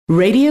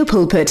Radio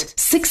Pulpit,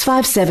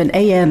 657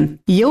 AM,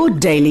 your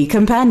daily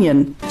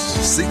companion.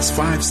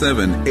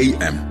 657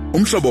 AM,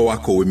 umhlobo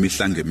wakho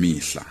wemihla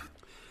ngemihla.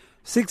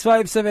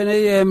 657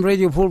 AM,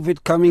 Radio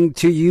Pulpit coming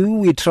to you.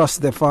 We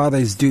trust the Father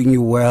is doing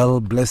you well,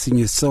 blessing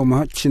you so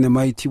much in a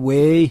mighty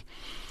way.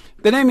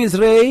 The name is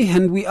Ray,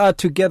 and we are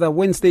together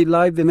Wednesday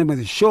live, the name of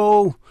the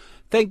show.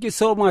 Thank you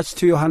so much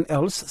to Johan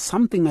Else.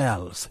 Something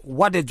else.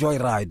 What a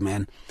joyride,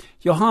 man.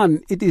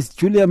 Johan, it is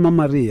Julia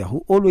Mamaria,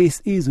 who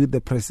always is with the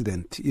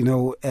president,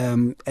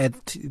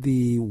 at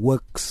the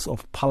works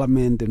of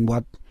Parliament and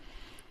what.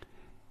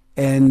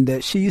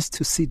 And she used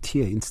to sit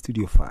here in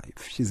Studio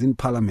 5. She's in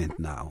Parliament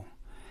now.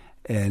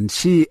 And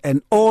she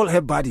and all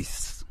her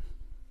buddies,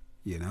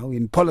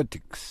 in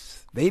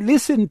politics, they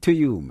listen to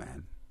you,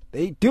 man.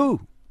 They do.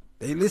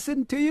 They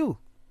listen to you.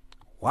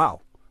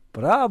 Wow.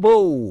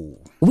 Bravo.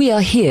 We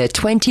are here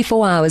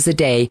 24 hours a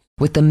day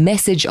with the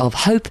message of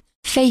hope,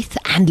 faith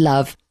and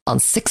love on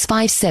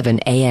 657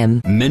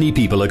 AM. Many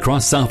people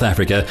across South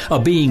Africa are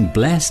being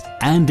blessed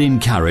and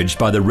encouraged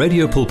by the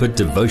Radio Pulpit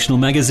devotional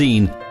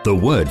magazine, The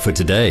Word for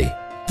Today.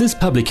 This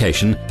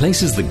publication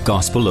places the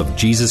gospel of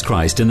Jesus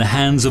Christ in the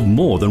hands of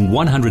more than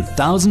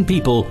 100,000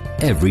 people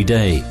every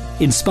day,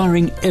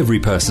 inspiring every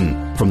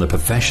person, from the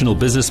professional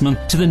businessman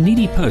to the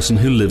needy person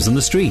who lives on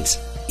the streets.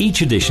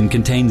 Each edition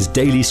contains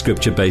daily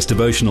scripture-based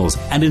devotionals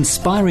and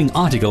inspiring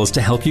articles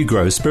to help you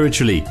grow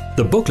spiritually.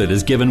 The booklet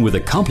is given with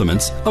the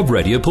compliments of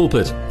Radio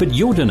Pulpit, but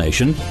your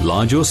donation,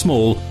 large or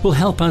small, will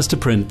help us to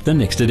print the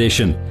next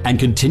edition and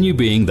continue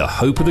being the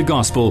hope of the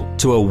gospel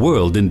to a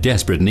world in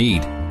desperate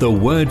need. The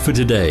Word for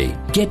Today.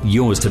 Get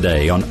yours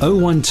today on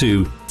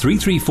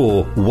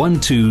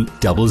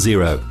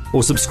 012-334-1200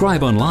 or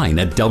subscribe online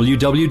at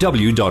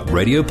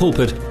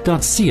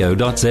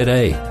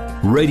www.radiopulpit.co.za.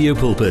 Radio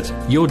Pulpit,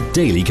 your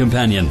daily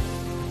companion.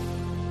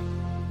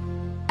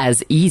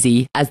 As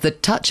easy as the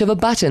touch of a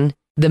button,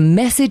 the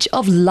message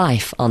of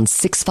life on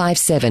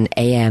 657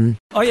 AM.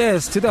 Oh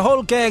yes, to the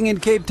whole gang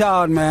in Cape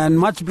Town, man.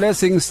 Much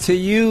blessings to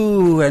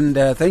you, and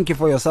thank you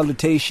for your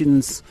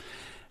salutations.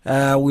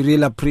 We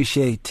really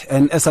appreciate.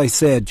 And as I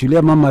said,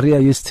 Julia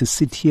Mamaria used to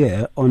sit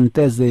here on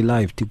Thursday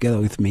Live together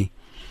with me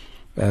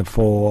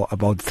for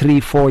about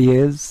 3-4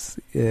 years.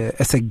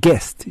 As a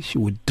guest, she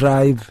would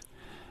drive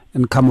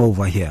and come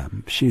over here.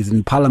 She's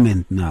in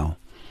Parliament now,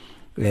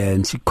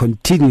 and she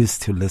continues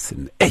to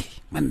listen. Hey,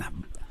 man,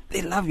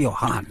 they love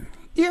Johan,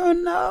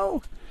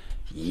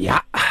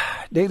 Yeah,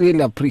 they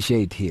really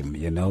appreciate him,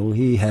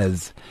 He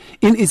has,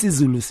 in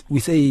isiZulu, we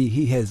say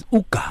he has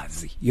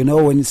ugazi.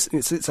 When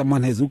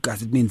someone has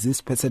ugazi, it means this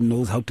person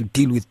knows how to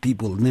deal with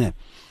people. Né?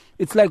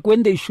 It's like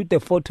when they shoot a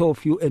photo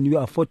of you and you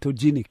are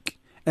photogenic,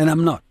 and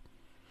I'm not.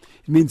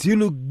 It means you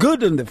look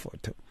good in the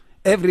photo.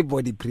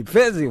 Everybody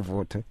prefers your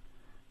photo,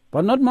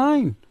 but not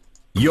mine.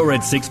 You're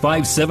at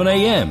 657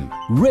 AM,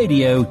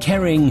 radio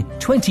carrying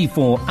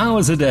 24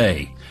 hours a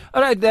day.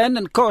 All right then,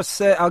 and of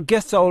course, our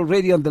guests are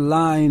already on the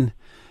line.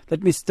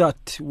 Let me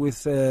start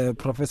with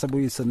Professor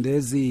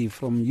Buyisandezi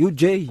from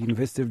UJ,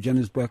 University of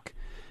Johannesburg,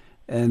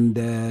 and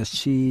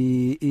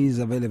she is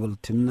available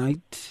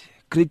tonight.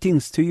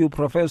 Greetings to you,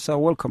 Professor.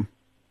 Welcome.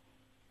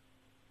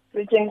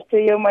 Greetings to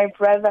you, my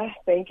brother.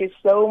 Thank you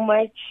so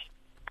much.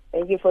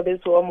 Thank you for this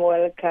warm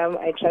welcome.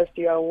 I trust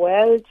you are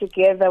well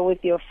together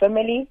with your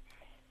family.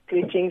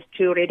 Greetings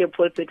to Radio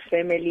Pulpit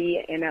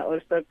family, and I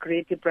also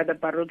greet Brother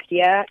Baruch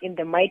here in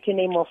the mighty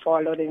name of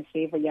our Lord and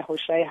Savior,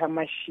 Yahushua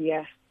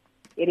HaMashiach.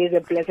 It is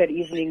a blessed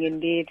evening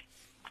indeed.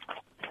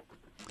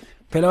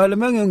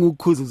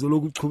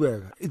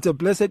 It's a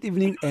blessed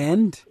evening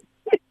and...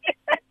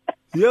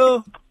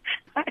 Yo!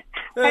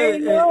 Hey, I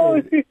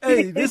know.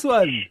 Hey, this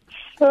one.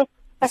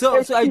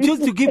 So I choose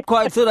to keep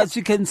quiet so that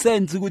she can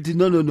sense, no,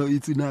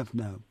 it's enough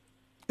now.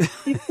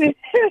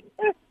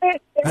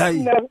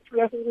 No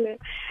problem.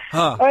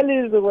 All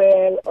is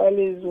well.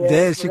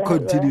 There she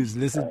continues.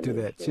 Listen to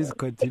that. She's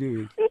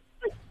continuing.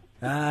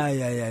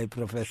 Aye,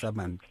 Professor,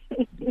 man.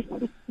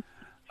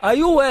 Are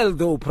you well,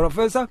 though,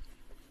 Professor?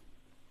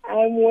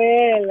 I'm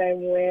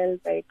well,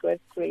 by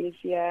God's grace,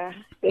 yeah.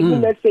 Let me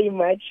not say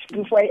much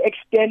before I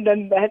extend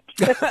on that.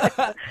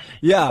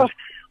 Yeah.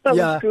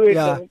 I'm good.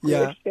 No.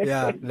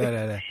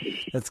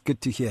 That's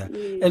good to hear.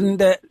 And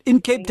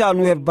in Cape Town,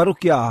 we have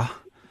Baruchia.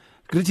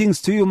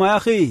 Greetings to you,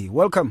 Maachi.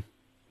 Welcome.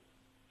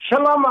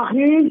 Shalom,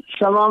 Achi.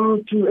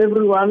 Shalom to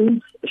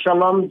everyone.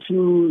 Shalom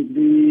to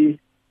the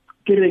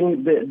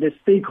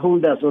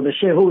stakeholders or the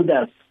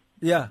shareholders.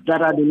 Yeah.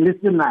 That are the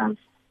listeners.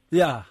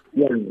 Yeah.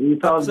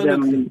 Without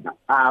Absolutely. them,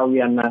 we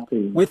are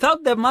nothing.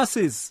 Without the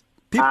masses,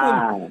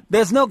 people,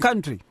 there's no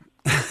country.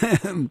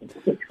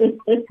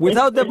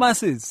 Without the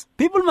masses,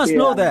 people must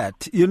know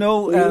that.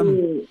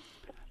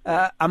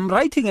 I'm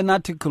writing an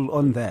article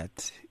on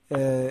that,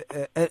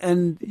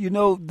 and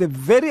the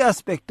very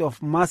aspect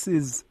of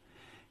masses,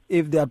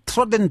 if they are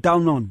trodden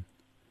down on,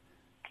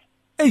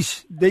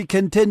 they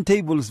can turn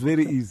tables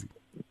very easy.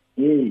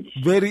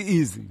 Very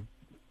easy.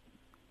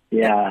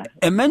 Yeah.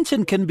 A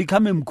mansion can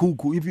become a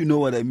mkuku, if you know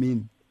what I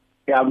mean.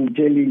 I'm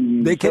telling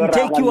you. They can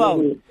take you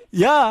out.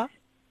 Yeah.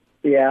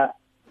 Yeah.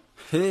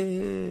 For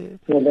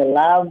the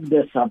love,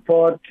 the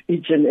support,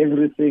 each and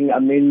everything. I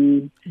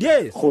mean,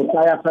 yes. You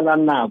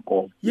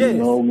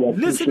know, we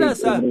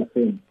Listeners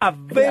are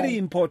very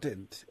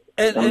important.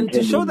 And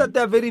to show that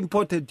they're very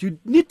important, you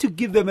need to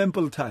give them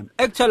ample time.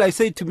 Actually, I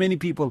say to many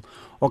people,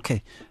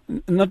 okay,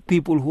 not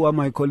people who are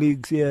my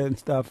colleagues here and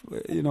stuff,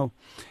 you know,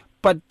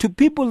 but to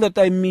people that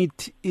I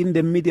meet in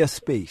the media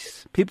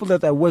space, people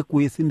that I work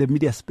with in the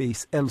media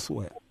space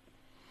elsewhere,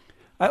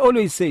 I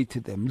always say to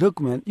them,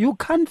 look, man, you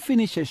can't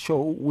finish a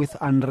show with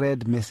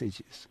unread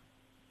messages.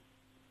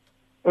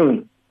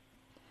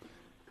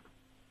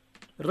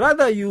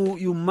 Rather,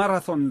 you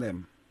marathon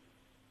them.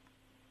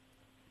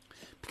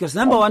 Because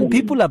number one,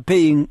 people are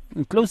paying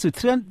close to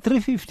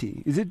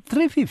 350. Is it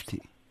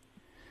 350?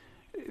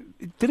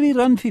 3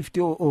 rand 50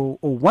 or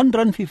 1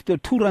 rand 50 or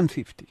 2 rand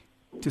 50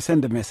 to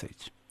send a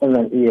message.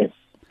 Yes.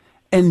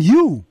 And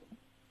you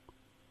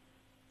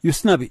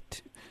snub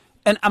it.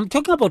 And I'm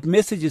talking about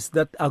messages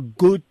that are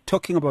good,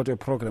 talking about your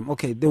program.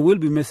 Okay, there will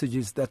be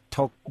messages that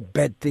talk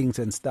bad things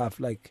and stuff.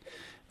 Like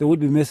there will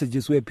be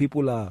messages where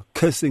people are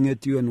cursing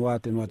at you and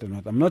what and what and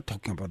what. I'm not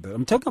talking about that.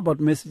 I'm talking about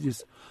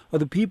messages of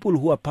the people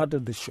who are part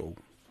of the show.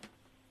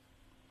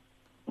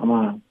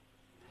 And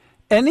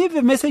if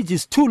a message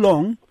is too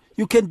long,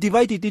 you can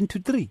divide it into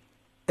 3,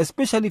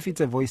 especially if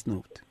it's a voice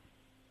note.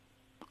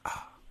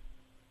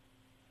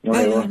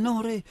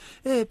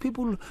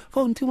 People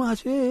phone too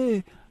much.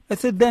 I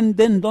said,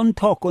 then don't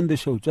talk on the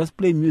show. Just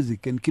play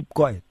music and keep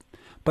quiet.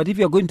 But if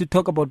you're going to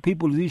talk about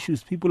people's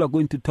issues, people are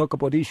going to talk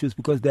about issues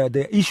because they are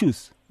their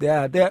issues. They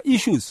are their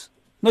issues,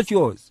 not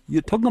yours.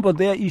 You're talking about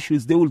their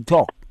issues, they will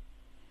talk.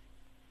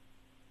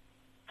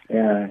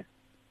 Yeah.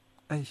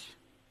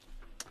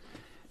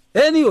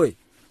 Anyway.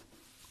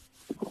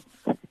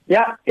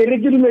 Yeah,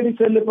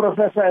 medicine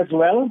professor as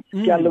well.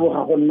 Thank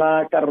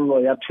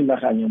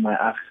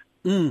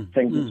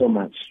you so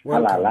much.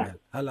 Welcome,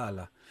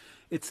 halala.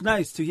 It's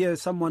nice to hear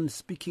someone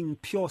speaking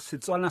pure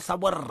Setswana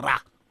Saborra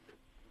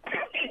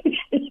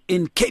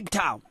in Cape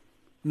Town.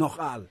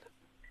 Nogal.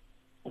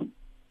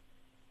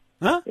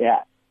 Huh?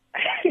 Yeah.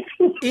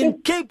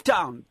 In Cape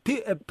Town,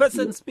 a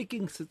person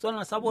speaking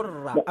Setswana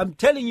Saborra. I'm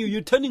telling you,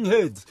 you're turning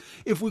heads.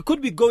 If we could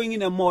be going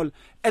in a mall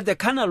at the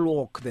Carnal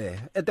Walk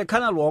there,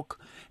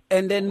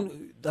 and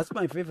then that's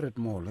my favorite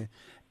mall.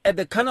 At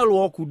the Carnal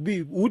Walk would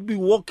be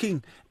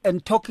walking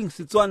and talking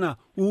Setswana,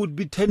 we would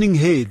be turning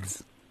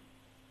heads.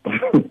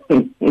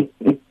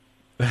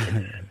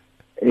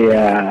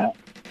 Yeah.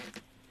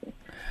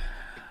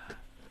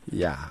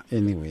 Yeah,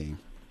 anyway.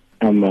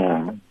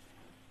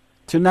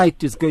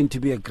 Tonight is going to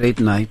be a great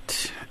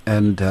night,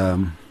 and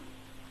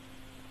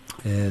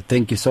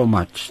thank you so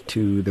much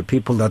to the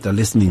people that are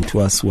listening to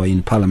us who are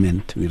in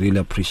Parliament. We really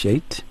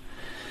appreciate.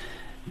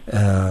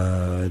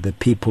 The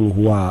people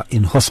who are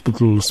in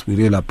hospitals, we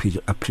really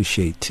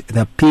appreciate.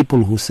 The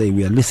people who say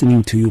we are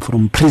listening to you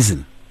from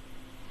prison.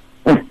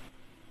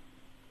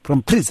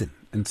 From prison.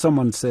 And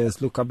someone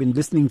says, look, I've been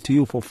listening to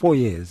you for 4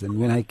 years. And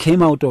when I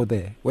came out of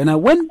there, when I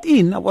went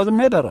in, I was a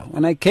murderer.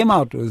 When I came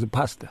out, I was a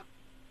pastor.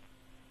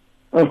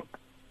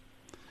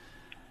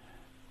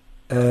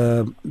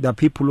 There are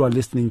people who are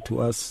listening to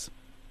us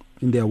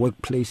in their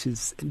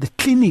workplaces, in the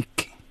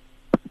clinic,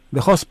 the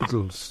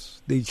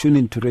hospitals. They tune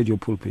into Radio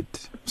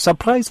Pulpit.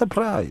 Surprise,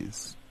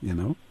 surprise, you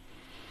know.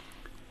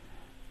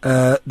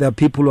 There are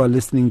people who are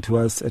listening to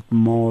us at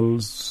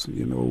malls,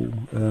 you know.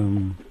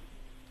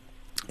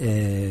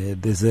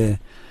 There's a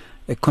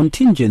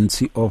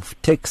contingency of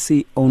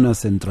taxi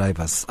owners and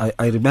drivers.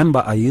 I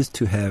remember I used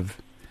to have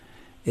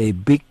a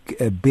big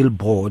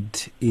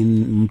billboard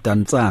in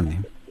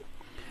Mtanzane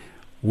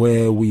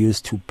where we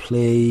used to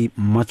play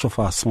much of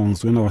our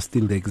songs when I was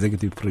still the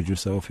executive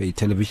producer of a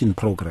television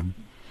program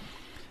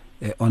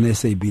on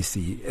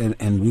SABC,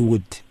 and we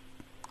would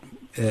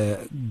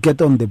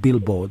get on the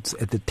billboards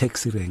at the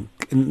taxi rank,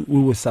 and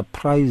we were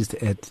surprised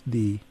at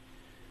the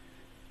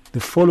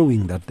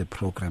following that the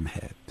program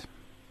had.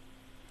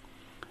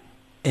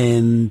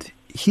 And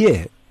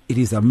here it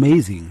is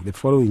amazing, the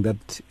following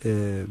that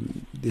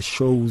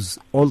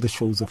all the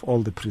shows of all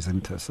the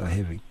presenters are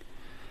having.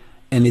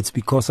 And it's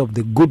because of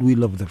the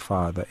goodwill of the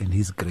Father and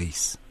His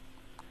grace.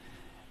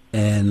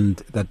 And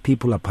that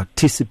people are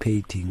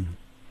participating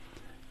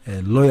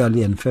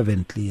loyally and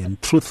fervently and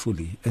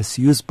truthfully as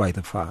used by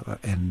the Father.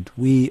 And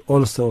we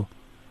also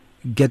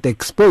get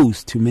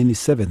exposed to many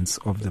servants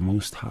of the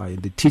Most High.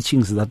 The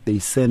teachings that they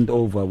send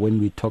over when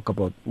we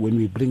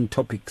bring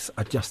topics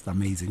are just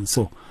amazing.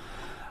 So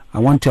I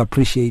want to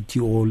appreciate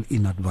you all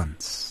in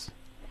advance.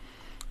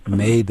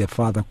 May the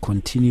Father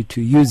continue to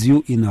use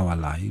you in our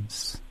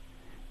lives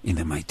in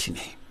the mighty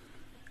name.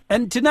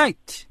 And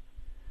tonight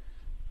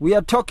we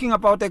are talking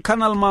about a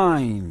carnal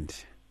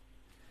mind.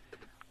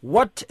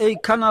 What a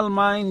carnal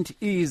mind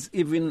is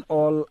even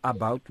all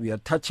about. We are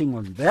touching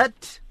on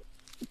that.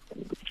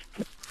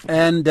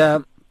 And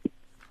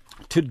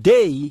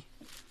today,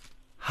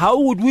 how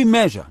would we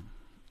measure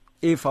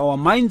if our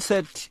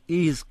mindset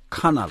is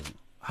carnal?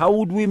 How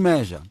would we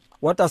measure?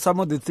 What are some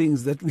of the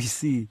things that we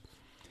see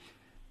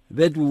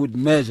that we would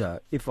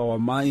measure if our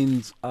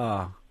minds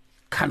are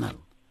carnal?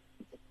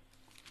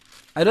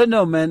 I don't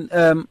know,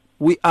 man.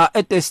 We are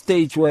at a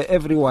stage where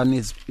everyone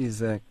is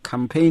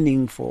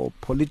campaigning for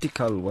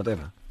political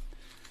whatever.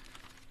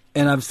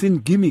 And I've seen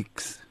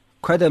gimmicks,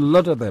 quite a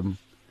lot of them.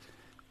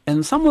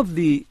 And some of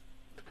the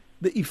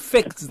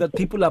effects that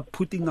people are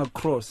putting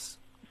across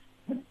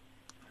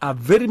are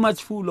very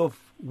much full of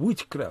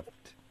witchcraft.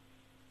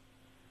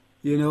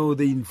 You know,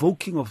 the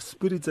invoking of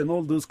spirits and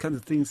all those kinds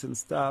of things and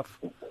stuff.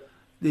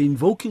 The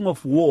invoking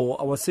of war.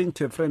 I was saying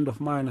to a friend of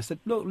mine, I said,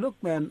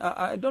 look, man,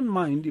 I don't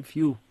mind if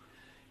you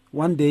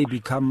one day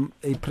become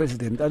a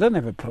president. I don't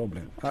have a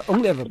problem. I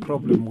only have a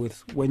problem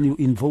with when you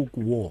invoke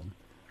war.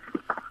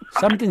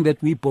 Something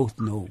that we both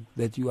know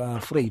that you are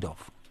afraid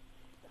of.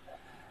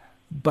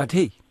 But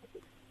hey,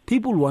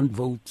 people want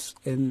votes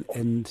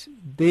and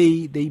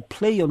they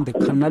play on the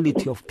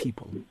carnality of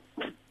people.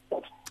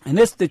 And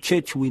as the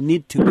church, we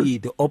need to be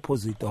the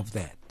opposite of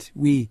that.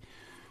 We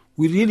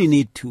really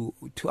need to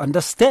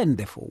understand,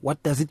 therefore,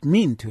 what does it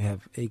mean to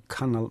have a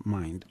carnal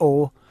mind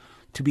or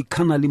to be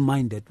carnally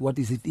minded? What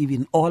is it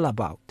even all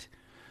about?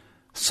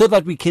 So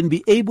that we can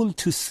be able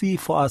to see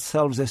for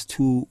ourselves as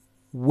to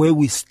where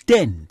we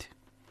stand.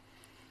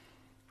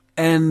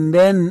 And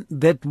then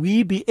that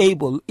we be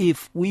able,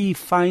 if we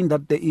find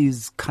that there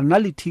is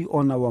carnality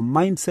on our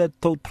mindset,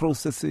 thought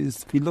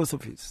processes,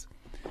 philosophies,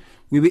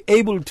 we be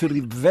able to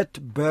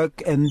revert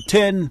back and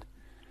turn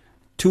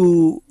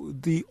to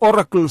the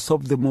oracles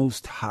of the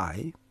Most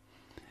High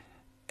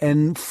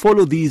and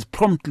follow these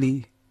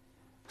promptly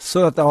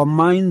so that our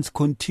minds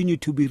continue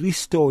to be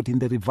restored in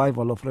the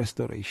revival of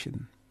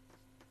restoration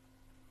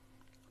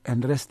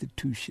and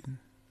restitution.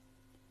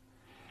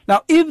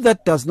 Now, if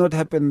that does not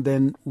happen,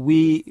 then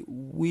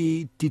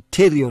we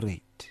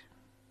deteriorate.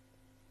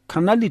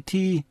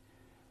 Carnality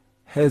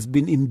has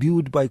been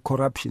imbued by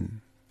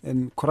corruption.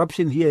 And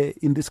corruption here,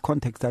 in this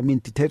context, I mean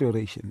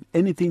deterioration.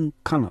 Anything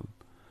carnal.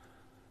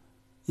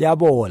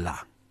 Yabola.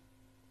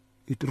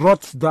 It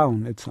rots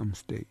down at some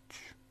stage.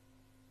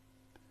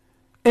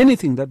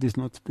 Anything that is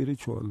not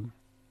spiritual,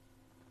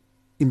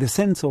 in the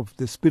sense of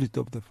the Spirit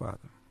of the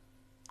Father,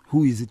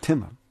 who is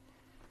eternal,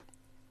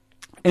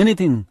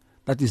 anything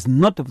that is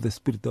not of the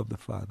Spirit of the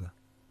Father,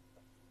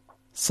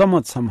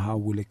 somewhat somehow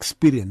will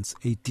experience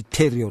a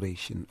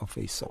deterioration of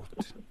a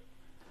sort,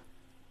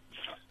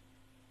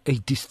 a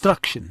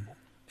destruction,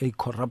 a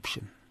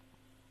corruption.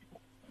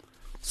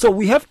 So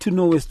we have to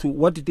know as to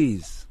what it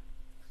is.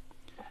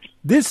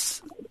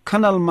 This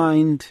carnal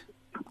mind,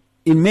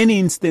 in many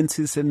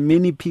instances, and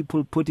many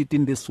people put it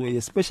in this way,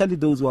 especially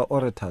those who are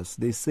orators,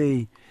 they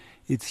say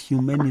it's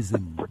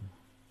humanism.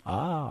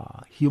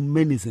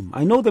 Humanism.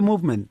 I know the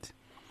movement.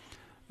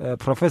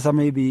 Professor,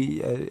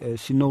 maybe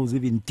she knows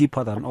even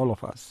deeper than all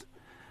of us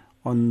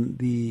on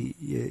the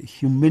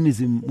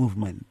humanism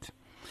movement.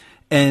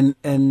 And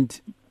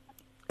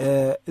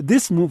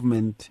this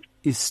movement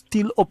is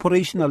still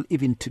operational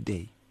even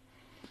today.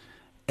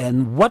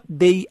 And what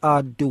they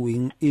are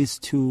doing is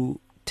to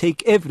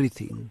take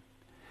everything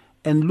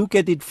and look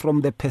at it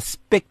from the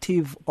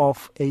perspective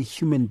of a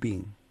human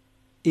being.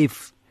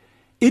 If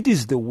it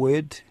is the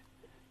Word,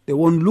 they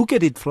won't look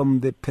at it from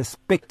the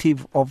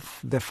perspective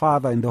of the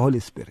Father and the Holy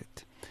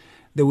Spirit.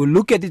 They will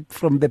look at it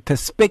from the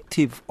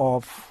perspective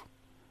of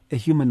a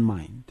human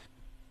mind,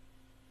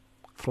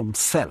 from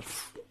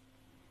self.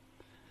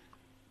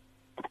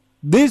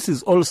 This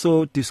is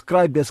also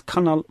described as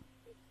carnal,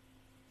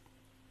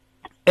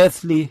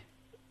 earthly,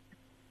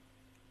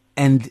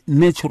 and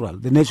natural,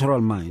 the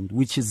natural mind,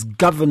 which is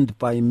governed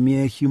by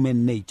mere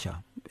human nature,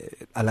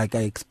 like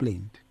I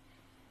explained.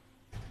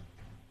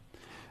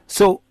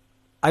 So,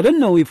 I don't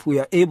know if we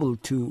are able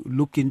to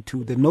look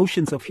into the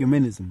notions of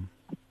humanism,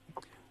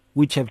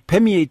 which have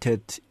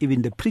permeated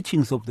even the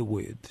preachings of the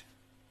Word.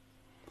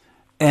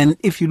 And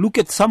if you look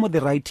at some of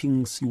the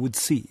writings, you would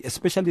see,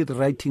 especially the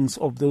writings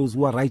of those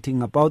who are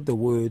writing about the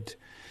Word,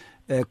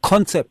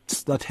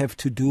 concepts that have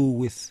to do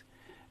with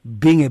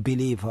being a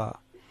believer.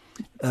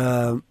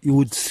 You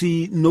would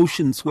see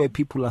notions where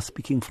people are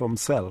speaking from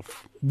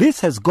self.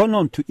 This has gone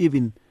on to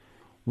even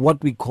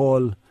what we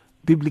call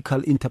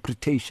biblical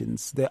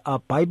interpretations. There are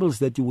Bibles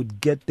that you would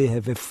get, they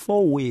have a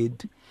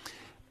foreword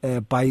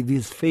by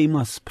this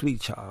famous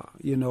preacher,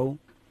 you know.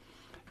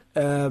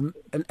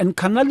 And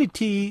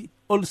carnality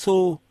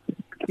also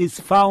is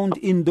found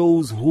in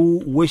those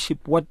who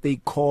worship what they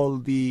call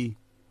the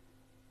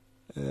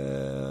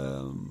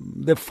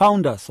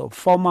founders or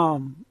former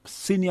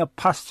senior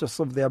pastors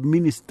of their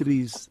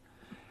ministries,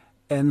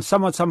 and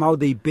somehow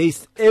they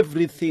base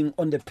everything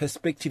on the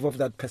perspective of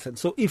that person.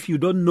 So if you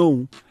don't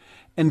know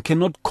and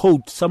cannot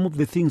quote some of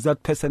the things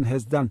that person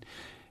has done,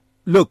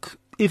 look,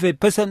 if that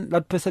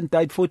person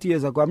died 40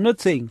 years ago, I'm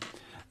not saying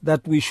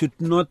that we should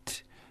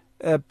not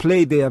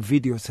play their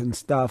videos and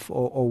stuff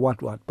or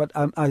what, but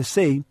I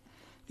say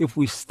if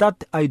we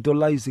start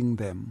idolizing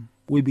them,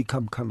 we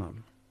become carnal.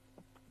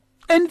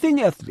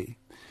 Anything earthly.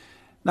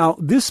 Now,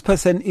 this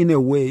person, in a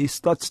way,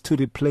 starts to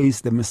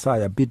replace the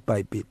Messiah bit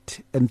by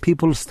bit, and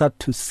people start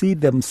to see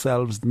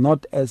themselves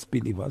not as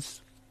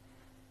believers,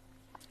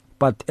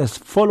 but as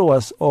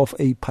followers of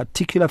a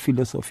particular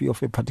philosophy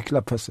of a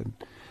particular person,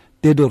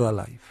 dead or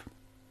alive.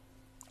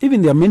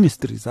 Even their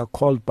ministries are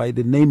called by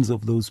the names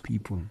of those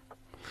people.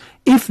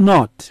 If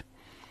not,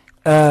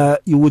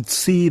 you would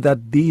see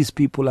that these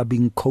people are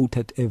being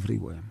quoted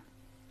everywhere.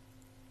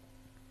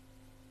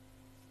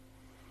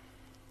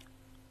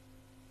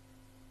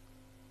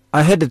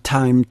 I had a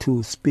time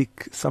to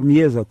speak some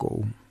years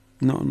ago,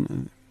 a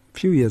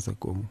few years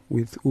ago,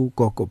 with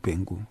Ukoko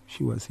Pengu.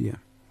 She was here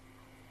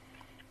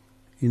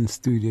in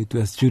studio. It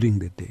was during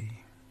the day.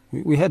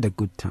 We had a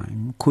good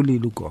time. Kuli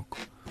Lugoko.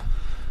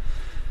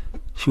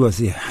 She was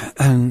here.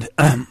 And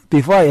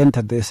before I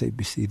entered the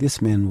SABC,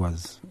 this man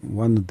was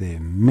one of the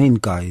main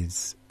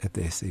guys at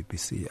the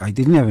SABC. I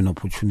didn't have an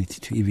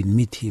opportunity to even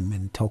meet him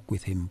and talk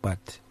with him,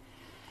 but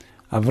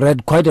I've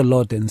read quite a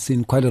lot and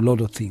seen quite a lot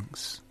of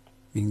things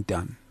being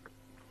done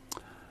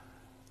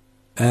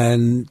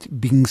and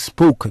being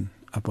spoken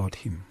about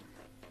him.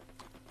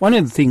 One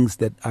of the things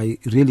that I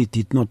really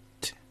did not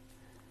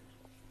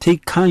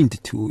take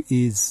kind to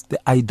is the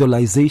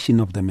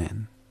idolization of the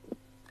man.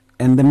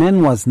 And the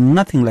man was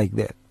nothing like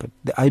that, but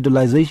the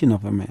idolization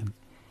of a man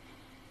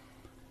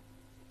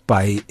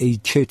by a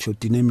church or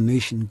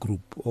denomination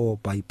group or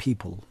by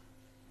people.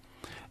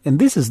 And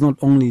this is not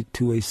only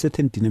to a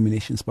certain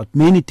denominations, but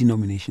many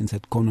denominations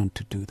had gone on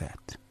to do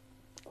that.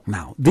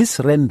 Now, this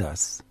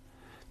renders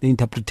the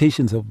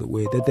interpretations of the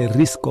word at the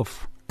risk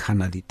of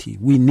carnality.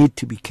 We need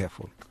to be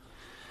careful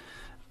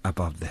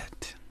about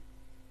that.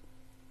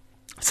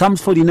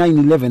 Psalms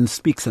 49:11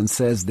 speaks and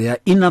says, their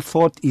inner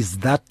thought is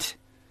that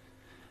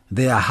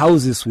their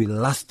houses will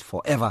last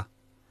forever,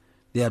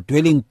 their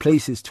dwelling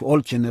places to all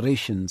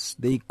generations.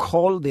 They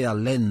call their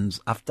lands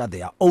after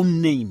their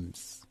own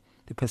names.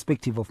 The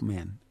perspective of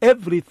man.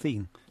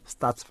 Everything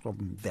starts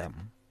from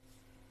them.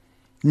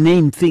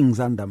 Name things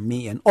under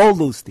me and all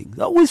those things.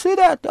 Oh, we see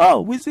that.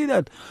 Oh, we see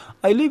that.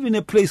 I live in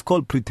a place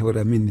called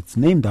Pretoria. I mean, it's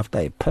named after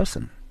a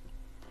person.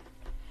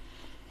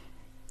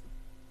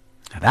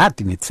 That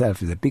in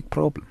itself is a big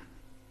problem.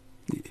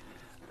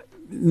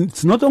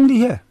 It's not only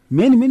here.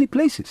 Many, many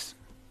places.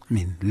 I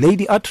mean,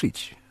 Lady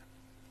Attridge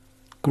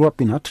grew up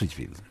in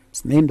Attridgeville.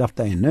 It's named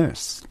after a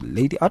nurse,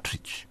 Lady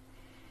Attridge.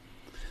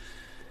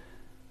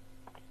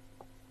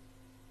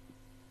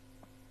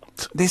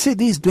 So they say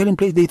these dwelling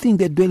places, they think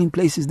they're dwelling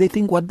places, they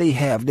think what they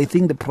have, they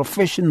think the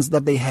professions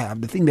that they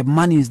have, they think the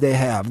monies they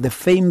have, the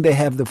fame they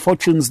have, the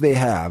fortunes they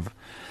have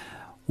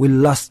will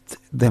last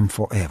them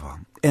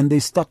forever. And they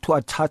start to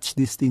attach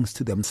these things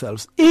to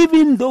themselves.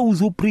 Even those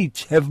who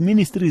preach have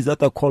ministries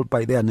that are called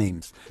by their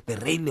names. The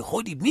really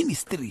holy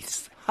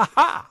ministries. Ha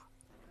ha!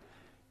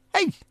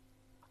 Hey!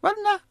 What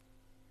now?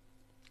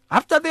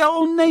 After their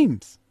own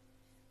names.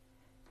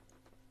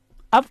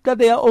 After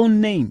their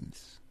own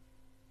names.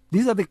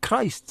 These are the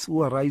Christs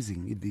who are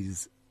rising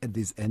at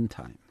these end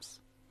times.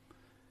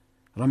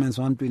 Romans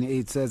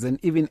 1:28 says, and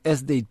even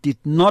as they did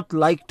not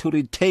like to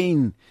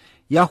retain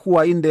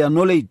Yahuwah in their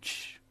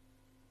knowledge,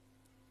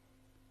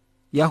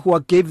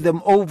 Yahuwah gave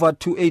them over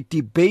to a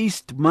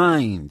debased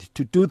mind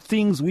to do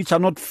things which are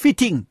not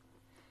fitting.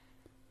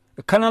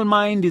 A carnal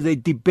mind is a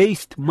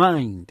debased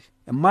mind,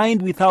 a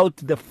mind without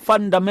the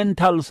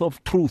fundamentals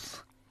of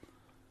truth,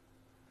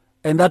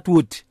 and that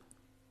would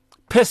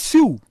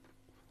pursue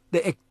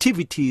the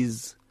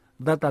activities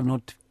that are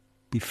not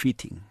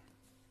befitting.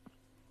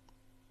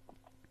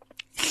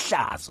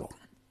 Shazo.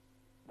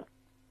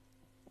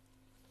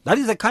 That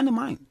is a kind of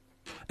mind.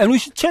 And we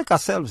should check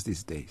ourselves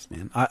these days,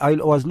 man. I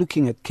was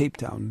looking at Cape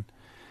Town.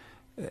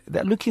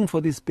 They're looking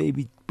for this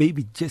baby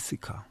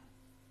Jessica.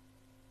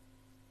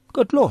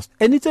 Got lost.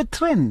 And it's a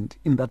trend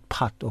in that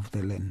part of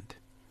the land.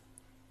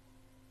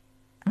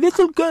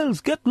 Little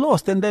girls get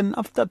lost, and then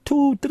after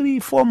 2, 3,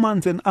 4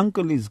 months, an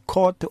uncle is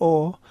caught,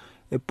 or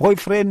a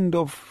boyfriend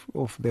of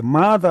the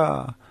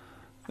mother.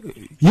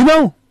 You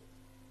know,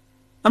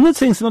 I'm not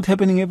saying it's not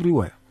happening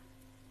everywhere,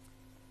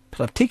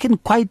 but I've taken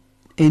quite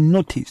a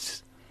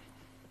notice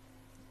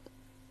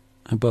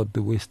about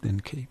the Western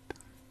Cape.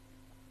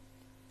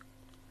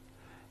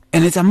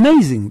 And it's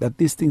amazing that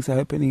these things are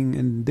happening,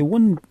 and you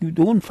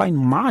won't find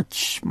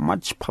much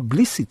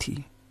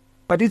publicity,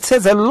 but it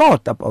says a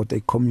lot about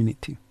the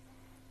community.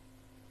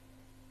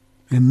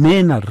 The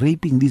men are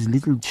raping these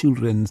little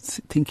children,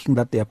 thinking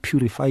that they are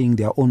purifying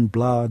their own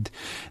blood.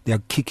 They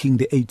are kicking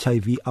the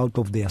HIV out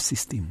of their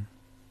system.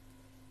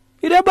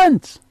 It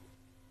happens.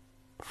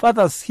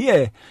 Fathers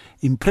here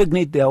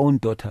impregnate their own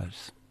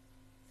daughters.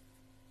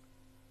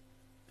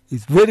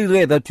 It's very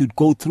rare that you'd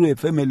go through a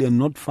family and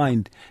not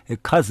find a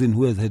cousin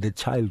who has had a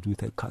child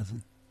with a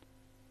cousin,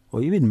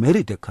 or even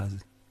married a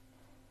cousin.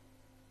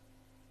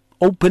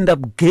 Opened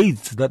up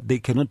gates that they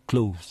cannot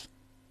close.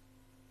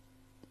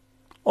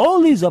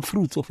 All these are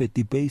fruits of a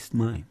debased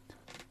mind.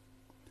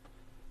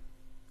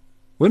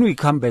 When we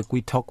come back,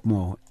 we talk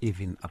more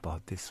even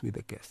about this with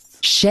the guests.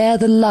 Share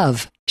the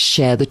love,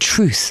 share the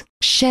truth,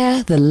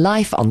 share the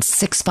life on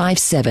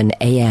 657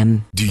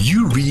 AM. Do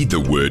you read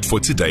the Word for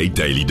Today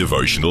daily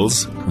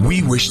devotionals?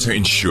 We wish to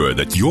ensure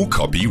that your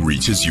copy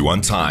reaches you on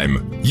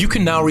time. You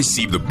can now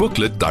receive the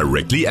booklet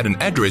directly at an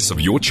address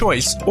of your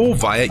choice or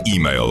via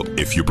email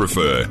if you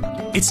prefer.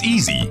 It's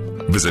easy.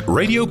 Visit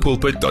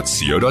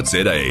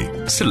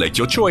radiopulpit.co.za, select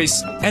your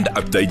choice and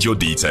update your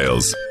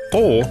details.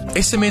 Or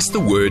SMS the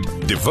word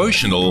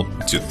devotional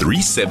to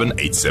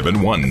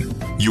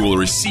 37871. You will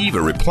receive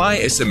a reply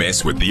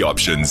SMS with the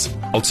options.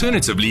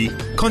 Alternatively,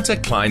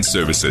 contact client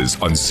services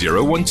on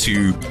 012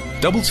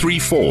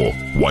 334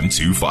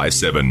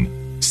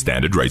 1257.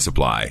 Standard rates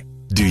apply.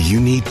 Do you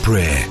need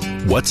prayer?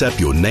 WhatsApp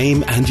your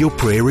name and your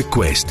prayer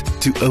request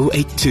to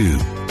 082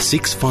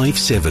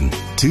 657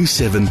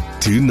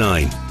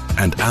 2729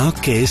 and our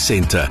care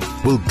center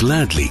will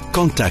gladly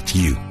contact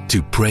you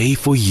to pray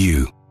for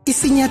you.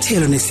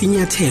 Isinyathelo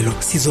nesinyathelo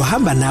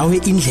sizohamba nawe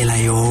indlela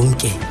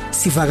yonke.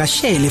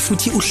 Sivakashele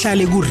futhi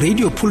uhlale ku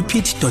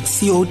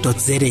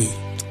radiopulpit.co.za.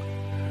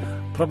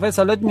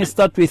 Professor, let me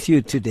start with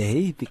you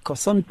today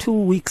because on 2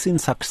 weeks in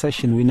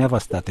succession we never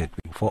started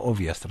for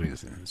obvious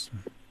reasons.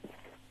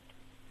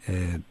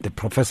 The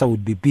professor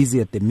would be busy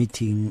at the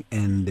meeting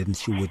and then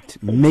she would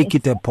make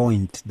it a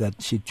point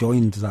that she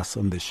joins us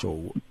on the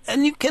show.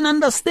 And you can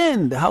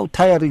understand how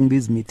tiring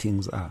these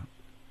meetings are.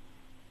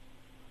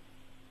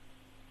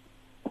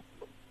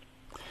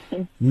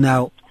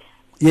 Now,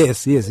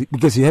 yes,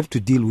 because you have to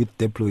deal with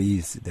the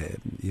employees,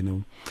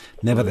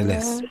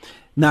 nevertheless.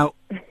 Now,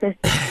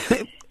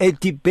 a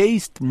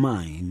debased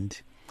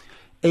mind,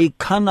 a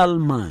carnal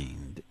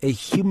mind, a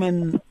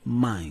human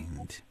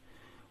mind,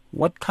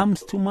 what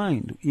comes to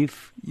mind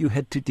if you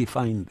had to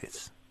define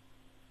this?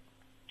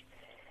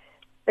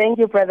 Thank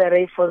you, Brother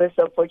Ray, for this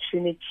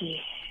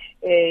opportunity.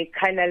 A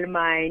carnal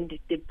mind,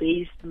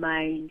 debased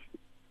mind.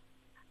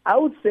 I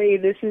would say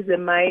this is a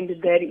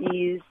mind that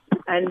is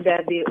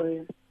under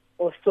the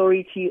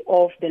authority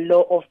of the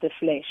law of the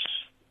flesh.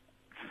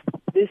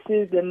 This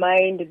is the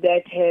mind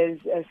that has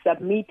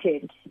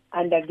submitted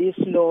under this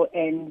law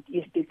and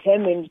is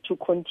determined to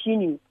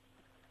continue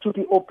to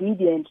be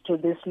obedient to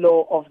this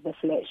law of the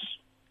flesh.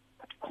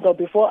 So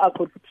before I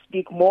could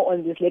speak more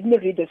on this, let me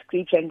read the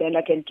scripture and then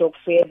I can talk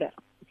further.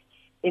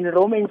 In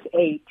Romans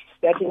 8,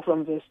 starting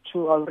from verse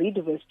 2, I'll read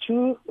verse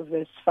 2,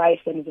 verse 5,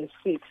 and verse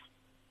 6.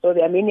 So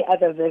there are many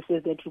other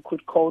verses that we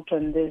could quote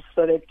on this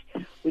so that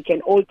we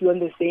can all be on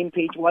the same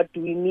page. What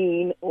do we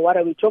mean, or what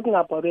are we talking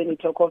about when we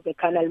talk of the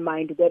carnal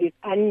mind that is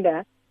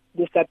under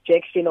the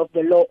subjection of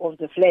the law of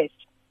the flesh?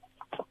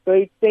 So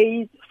it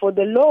says, for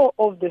the law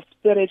of the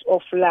Spirit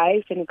of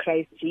life in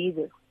Christ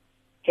Jesus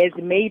has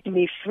made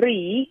me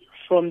free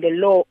from the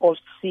law of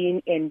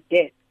sin and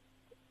death.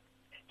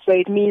 So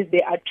it means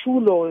there are two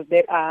laws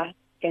that are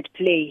at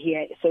play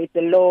here. So it's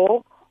the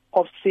law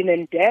of sin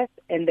and death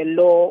and the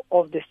law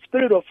of the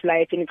Spirit of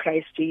life in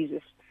Christ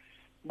Jesus.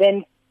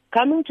 Then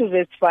coming to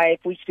verse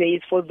 5, which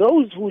says, for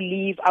those who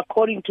live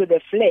according to the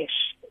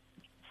flesh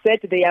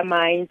set their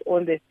minds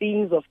on the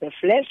things of the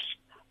flesh,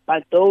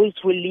 but those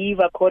who live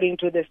according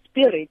to the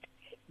Spirit,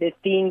 the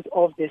things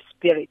of the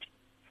Spirit.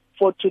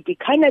 For to be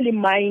carnally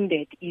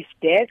minded is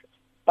death,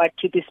 but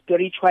to be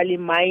spiritually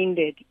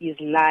minded is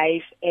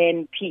life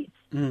and peace.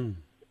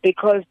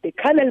 Because the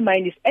carnal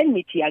mind is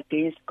enmity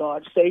against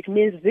God. So it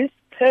means this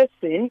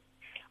person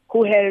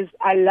who has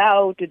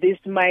allowed this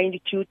mind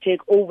to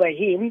take over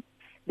him,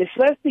 the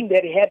first thing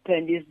that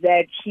happened is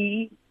that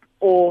he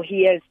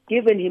has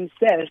given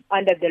himself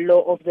under the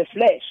law of the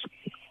flesh.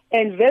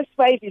 And verse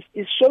 5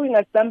 is showing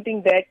us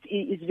something that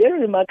is very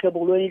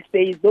remarkable when it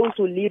says those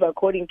who live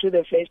according to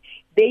the flesh,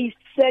 they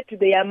set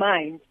their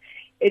minds.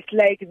 It's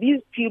like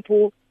these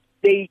people,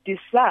 they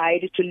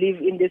decide to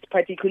live in this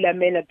particular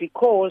manner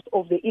because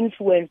of the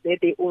influence that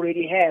they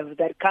already have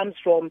that comes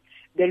from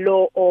the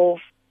law of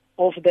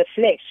the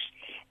flesh.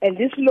 And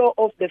this law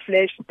of the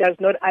flesh does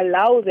not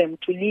allow them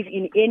to live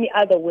in any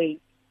other way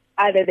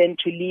other than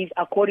to live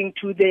according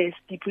to the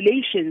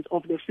stipulations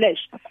of the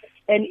flesh.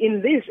 And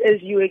in this,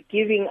 as you were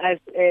giving us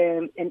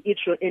an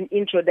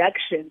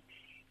introduction,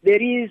 there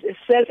is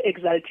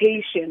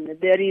self-exaltation,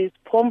 there is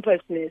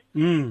pompousness,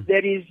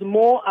 there is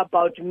more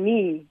about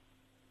me.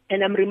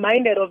 And I'm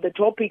reminded of the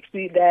topics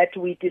that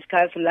we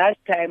discussed last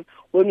time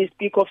when we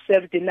speak of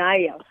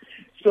self-denial.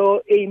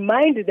 So a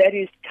mind that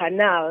is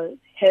carnal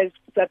has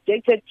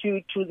subjected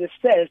to the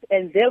self,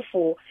 and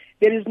therefore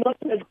there is no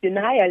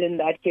self-denial in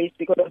that case,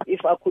 because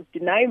if I could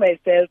deny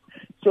myself,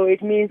 so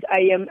it means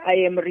I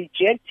am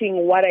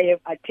rejecting what I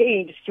have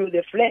attained through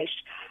the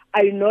flesh.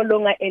 I no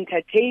longer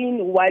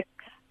entertain what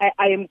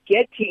I am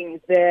getting,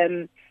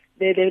 the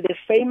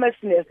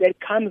famousness that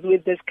comes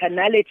with this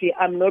carnality.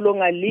 I'm no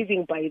longer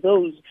living by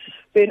those.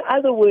 So in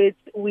other words,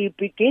 we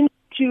begin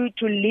to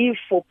live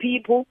for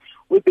people,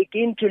 we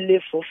begin to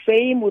live for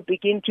fame, we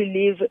begin to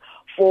live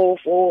for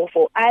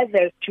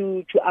others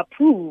to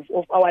approve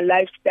of our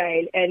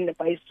lifestyle, and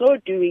by so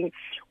doing,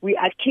 we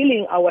are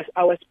killing our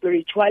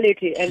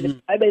spirituality. And the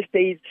Bible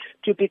says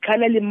to be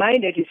carnally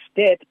minded is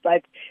death,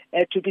 but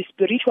to be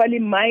spiritually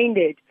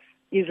minded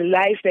is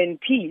life and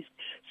peace.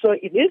 So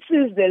this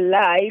is the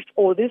life,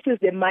 or this is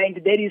the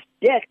mind that is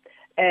death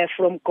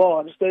from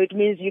God. So it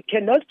means you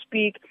cannot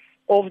speak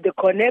of the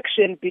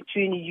connection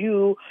between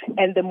you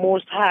and the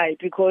Most High,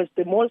 because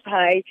the Most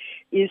High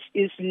is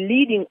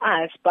leading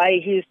us by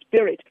His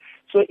Spirit.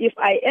 So if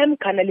I am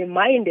carnally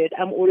minded,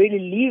 I'm already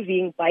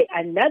living by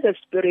another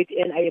spirit,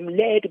 and I am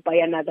led by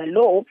another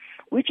law,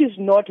 which is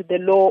not the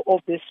law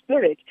of the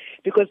Spirit,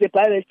 because the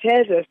Bible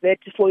tells us that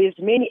for as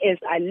many as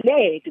are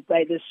led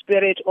by the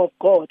Spirit of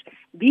God,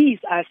 these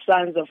are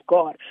sons of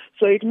God.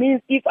 So it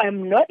means if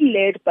I'm not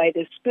led by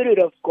the Spirit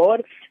of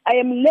God, I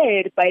am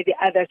led by the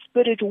other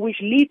spirit which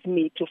leads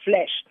me to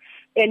flesh.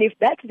 And if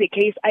that's the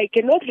case, I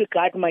cannot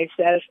regard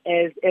myself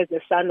as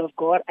the son of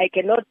God. I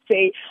cannot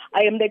say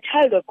I am the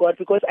child of God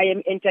because I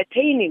am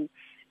entertaining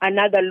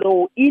another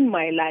law in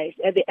my life.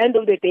 At the end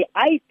of the day,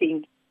 I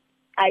think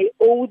I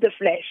owe the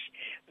flesh.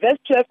 Verse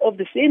 12 of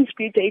the same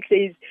scripture, it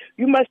says,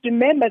 you must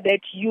remember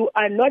that you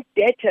are not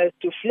debtors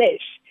to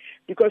flesh,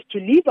 because to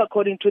live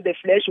according to the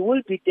flesh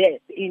will be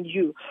death in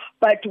you.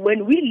 But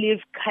when we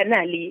live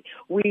carnally,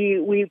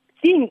 we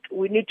think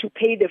we need to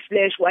pay the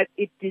flesh what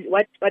it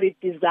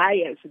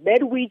desires,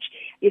 that which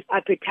is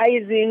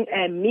appetizing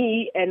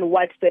me and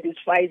what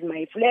satisfies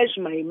my flesh,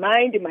 my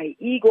mind, my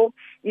ego,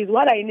 is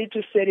what I need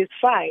to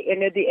satisfy.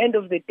 And at the end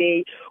of the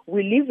day,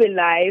 we live a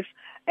life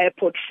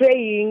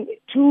portraying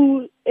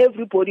to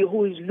everybody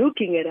who is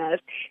looking at us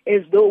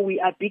as though we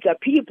are bigger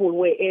people,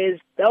 whereas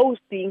those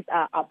things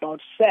are about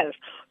self,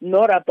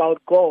 not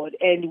about God.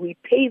 And we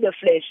pay the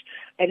flesh,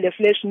 and the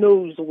flesh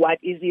knows what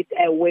is it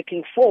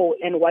working for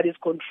and what is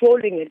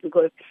controlling it,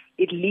 because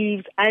it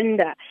lives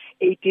under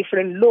a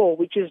different law,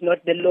 which is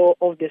not the law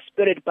of the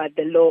Spirit, but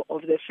the law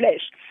of the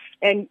flesh.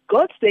 And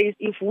God says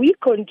if we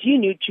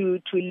continue to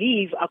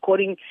live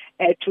according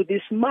to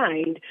this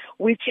mind,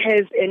 which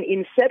has an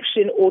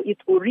inception or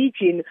its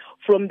origin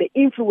from the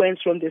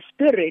influence from the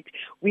Spirit,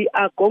 we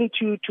are going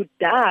to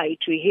die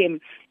to Him.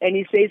 And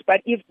He says,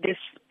 but if the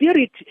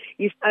Spirit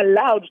is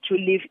allowed to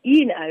live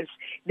in us,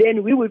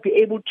 then we will be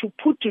able to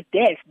put to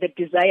death the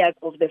desires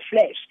of the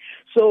flesh.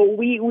 So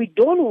we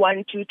don't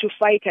want to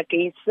fight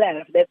against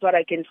self. That's what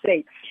I can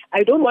say.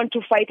 I don't want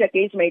to fight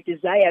against my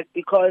desires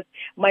because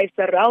my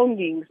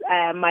surroundings,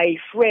 my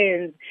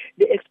friends,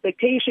 the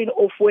expectation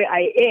of where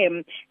I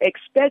am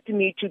expect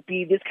me to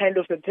be this kind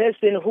of a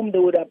person whom they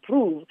would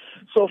approve.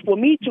 So for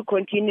me to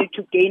continue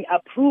to gain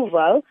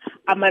approval,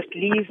 I must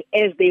live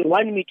as they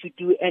want me to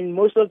do. And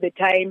most of the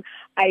time,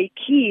 I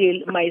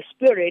kill my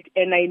spirit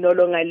and I no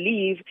longer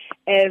live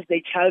as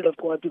the child of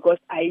God because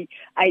I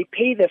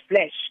pay the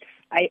flesh.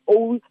 I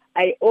owe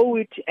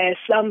it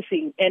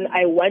something, and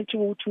I want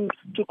to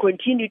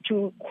continue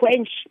to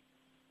quench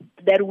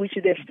that which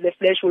the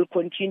flesh will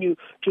continue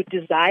to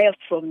desire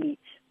from me.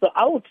 So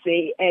I would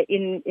say,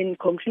 in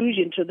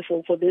conclusion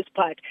for this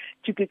part,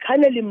 to be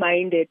carnally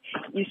minded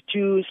is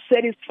to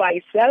satisfy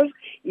self,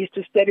 is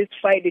to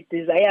satisfy the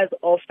desires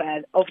of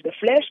the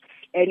flesh,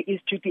 and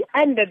is to be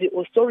under the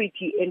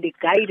authority and the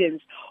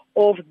guidance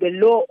of the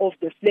law of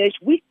the flesh,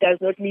 which does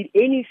not need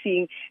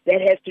anything that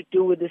has to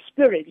do with the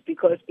Spirit,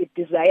 because it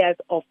desires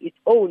of its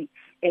own,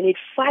 and it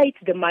fights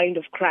the mind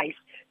of Christ.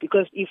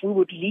 Because if we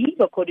would live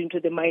according to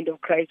the mind of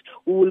Christ,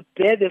 we will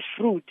bear the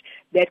fruit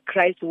that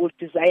Christ would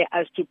desire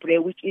us to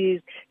bear, which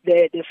is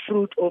the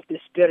fruit of the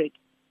Spirit.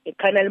 A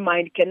carnal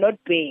mind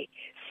cannot bear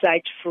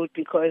such fruit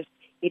because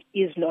it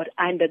is not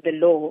under the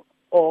law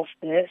of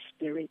the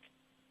Spirit.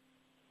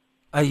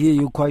 I hear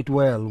you quite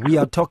well. We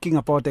are talking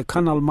about a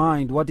carnal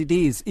mind, what it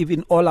is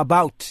even all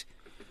about.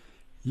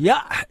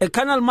 Yeah, a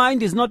carnal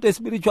mind is not a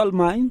spiritual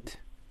mind.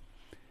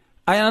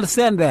 I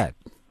understand that.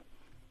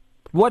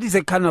 What is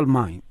a carnal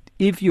mind,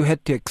 if you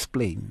had to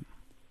explain?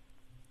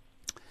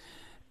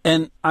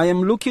 And I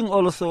am looking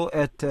also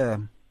at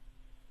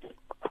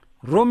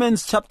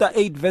Romans chapter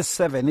 8, verse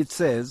 7. It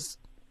says,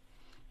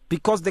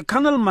 because the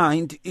carnal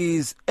mind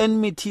is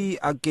enmity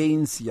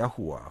against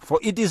Yahuwah, for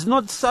it is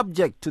not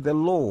subject to the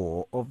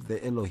law of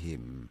the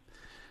Elohim.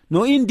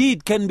 No,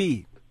 indeed can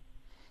be.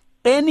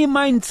 Any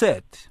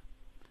mindset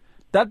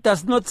that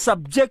does not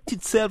subject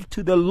itself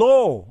to the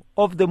law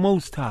of the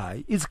Most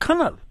High is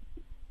carnal.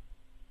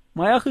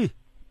 Mayachi.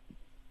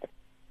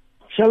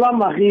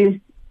 Shalom,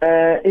 Achi.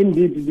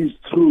 Indeed, it is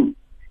true.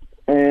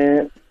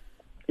 I'm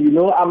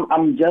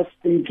just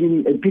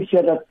thinking a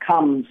picture that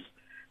comes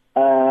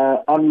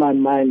on my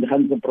mind.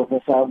 Hans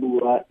Professor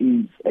Abua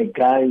is a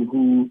guy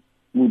who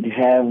would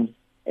have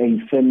a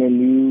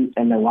family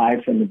and a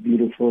wife and a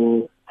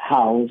beautiful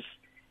house,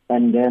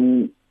 and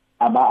then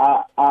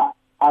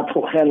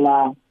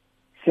atlogela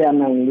se a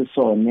nang le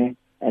sone,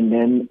 and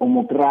then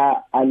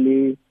omokra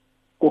ale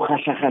ko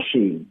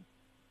khahlakhahleng.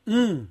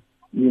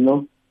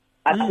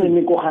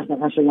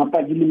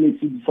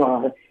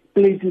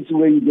 Places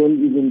where you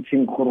don't even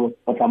think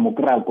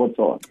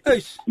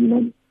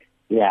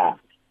yeah.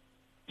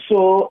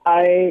 So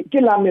I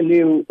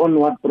on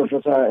what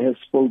Professor has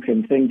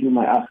spoken. Thank you,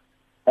 my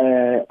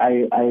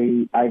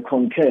I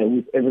concur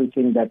with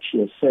everything that she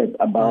has said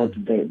about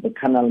the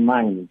carnal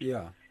mind.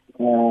 Yeah.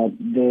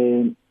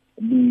 When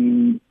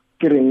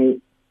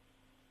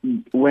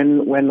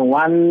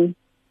one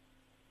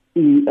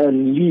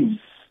lives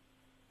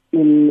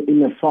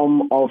in a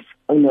form of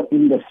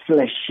in the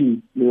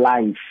fleshy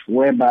life,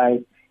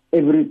 whereby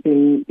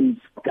everything is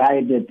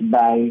guided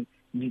by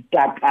the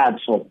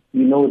takatso,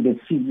 the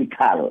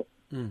physical,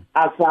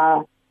 as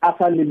a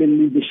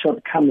lebelele the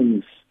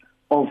shortcomings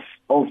of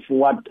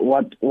what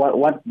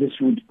this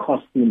would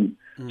cost him.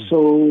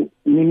 So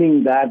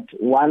meaning that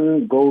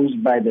one goes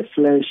by the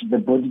flesh, the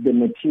body, the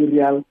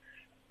material,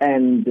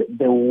 and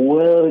the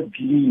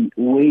worldly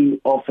way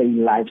of a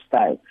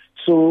lifestyle.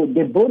 So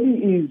the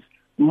body is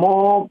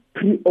more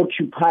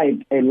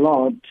preoccupied a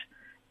lot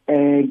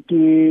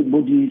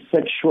body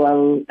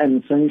sexual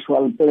and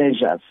sensual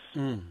pleasures.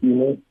 You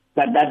know,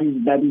 that is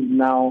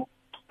now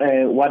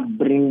what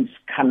brings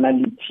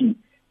carnality,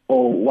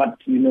 or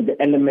what, you know,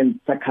 the elements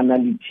of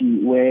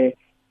carnality, where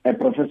a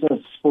professor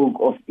spoke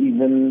of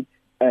even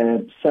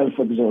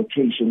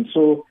self-exaltation.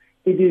 So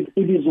it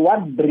is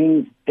what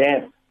brings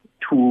death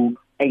to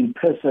a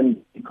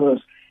person,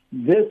 because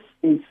this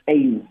is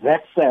a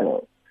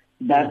vessel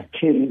that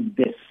carries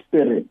the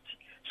spirit.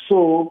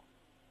 So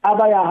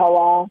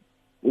Abayahawa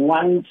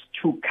wants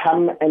to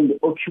come and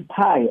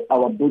occupy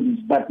our bodies,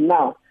 but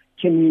now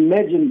can you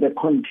imagine the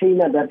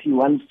container that he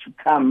wants to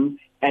come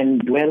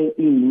and dwell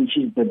in, which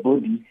is the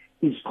body,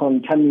 is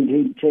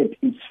contaminated,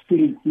 it's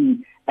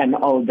filthy and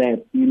all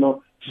that, you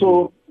know.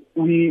 So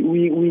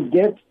we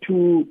get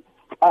to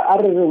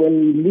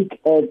when we look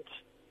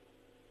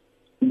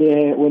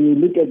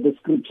at the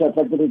scripture,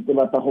 1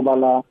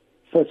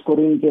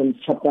 Corinthians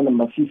chapter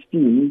number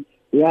 15,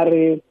 we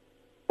are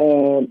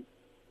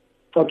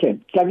okay,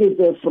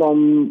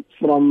 from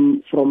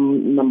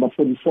number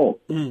 44,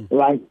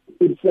 right?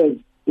 It says,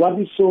 what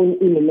is sown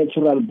in a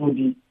natural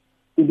body,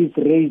 it is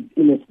raised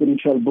in a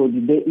spiritual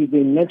body. There is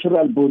a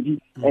natural body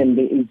and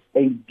there is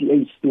a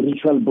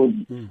spiritual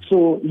body.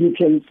 So you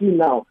can see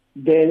now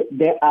there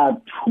are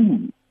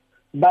two,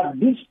 but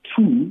these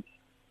two,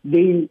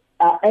 they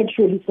are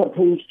actually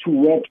supposed to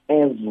work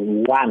as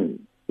one,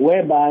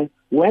 whereby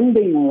when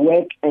they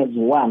work as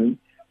one,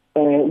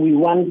 we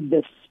want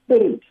the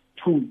spirit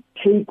to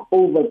take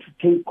over, to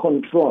take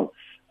control.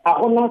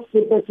 You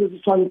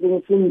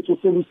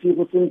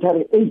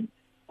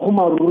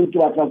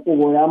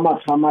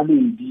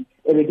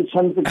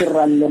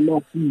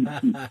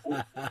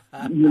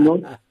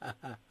know,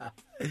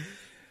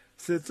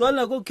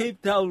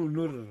 Cape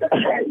Town.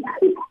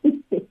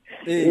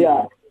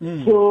 Yeah.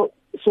 So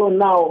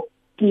now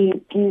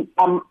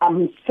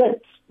I'm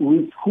set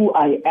with who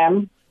I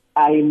am.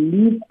 I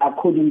live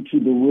according to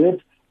the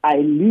word. I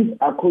live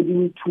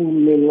according to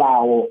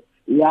Melao.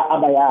 Yeah,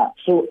 Abaya.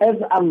 So as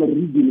I'm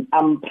reading,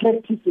 I'm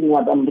practicing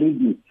what I'm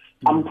reading.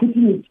 I'm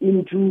putting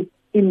it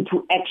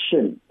into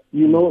action,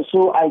 you know,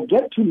 so I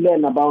get to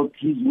learn about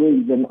his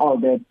ways and all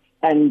that,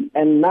 and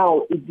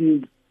now it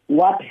is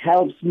what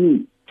helps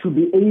me to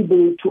be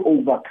able to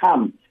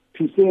overcome,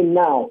 to say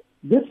now,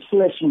 this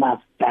flesh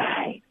must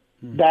die,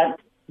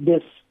 that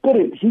the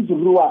spirit, his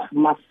ruach,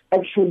 must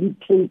actually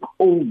take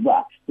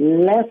over,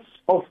 less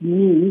of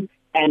me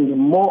and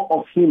more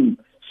of him.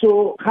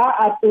 So,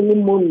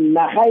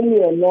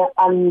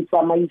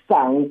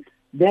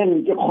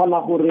 then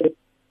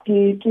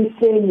ke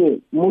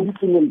senye mo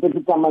ditseleng tse di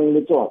tsamayang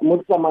le tsona mo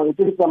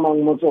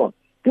tsamayang mo tsona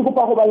ke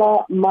kopa go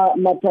bala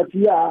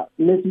Matthew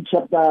Matthew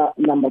chapter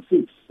number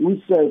 6,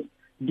 which says,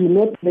 do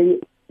not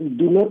lay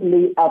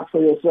up for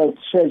yourselves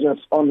treasures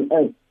on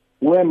earth,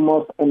 where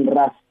moth and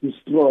rust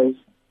destroys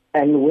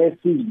and where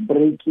thieves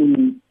break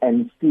in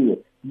and steal,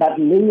 but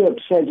lay your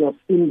treasures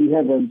in the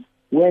heavens,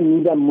 where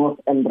neither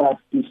moth and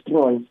rust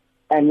destroys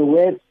and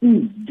where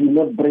thieves do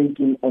not break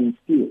in and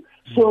steal.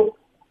 So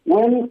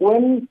when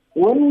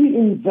we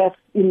invest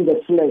in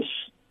the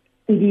flesh,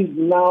 it is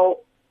now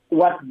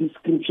what the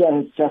scripture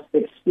has just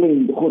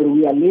explained.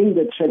 We are laying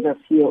the treasures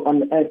here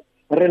on earth.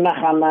 That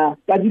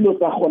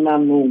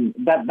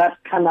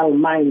carnal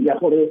mind,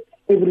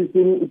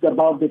 everything is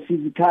about the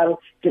physical.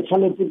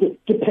 People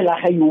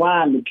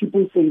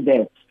say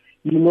that,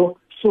 you know.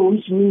 So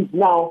which means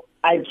now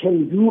I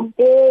can do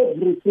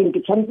everything.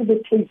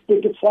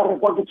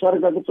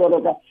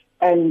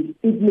 And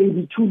it may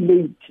be too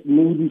late,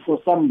 maybe, for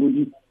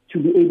somebody to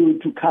be able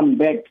to come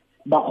back,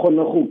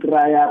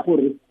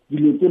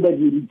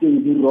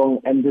 wrong,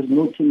 and there's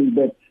no telling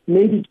that.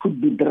 Maybe it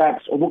could be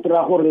drugs, or and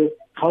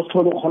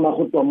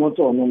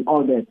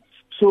all that.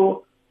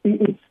 So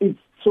it's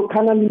so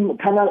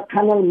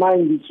carnal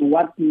mind is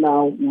what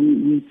now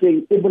we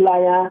say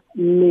ebelaya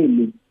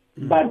mmele,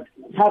 but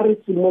re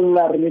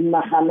simolla re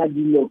nagana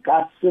dilo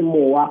ka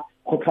semowa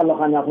go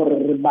tlhaloganya gore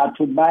re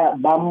batho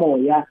ba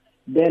moya,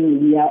 then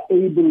we are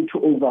able to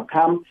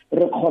overcome.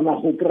 Re khona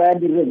go kry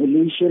the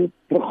revelation,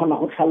 re khona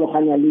go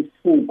tlhaloganya le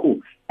foko,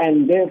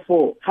 and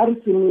therefore ha re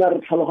simolla re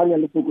tlhaloganya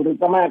le foko re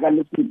tsamaya ka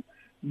le foko,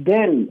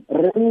 then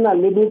re nna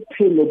le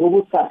bophelo bo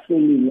bo sa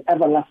feleng,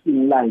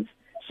 everlasting life.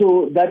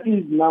 So that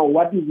is now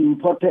what is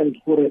important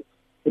for re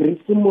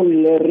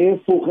simolle re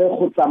foge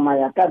go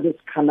tsamaya ka this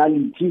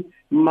carnality,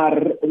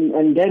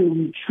 and then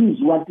we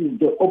choose what is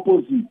the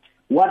opposite,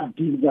 what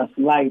gives us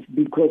life,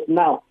 because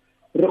now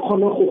re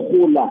khona go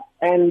gola.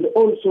 And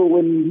also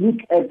when you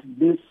look at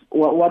this,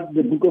 what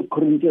the book of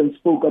Corinthians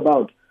spoke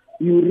about,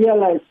 you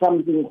realize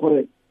something,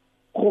 gore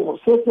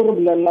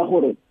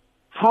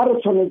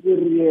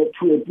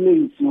to a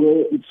place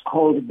where it's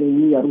called the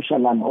New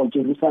Jerusalem or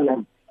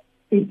Jerusalem.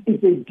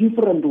 It's a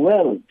different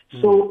world.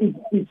 So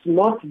it's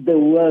not the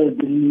world,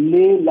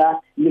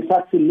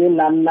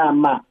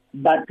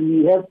 but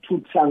we have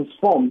to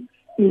transform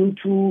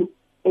into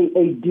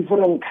a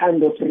different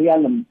kind of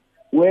realm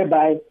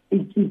whereby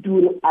it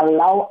will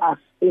allow us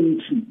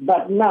entry.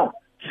 But now,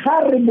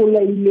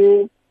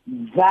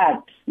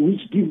 that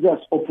which gives us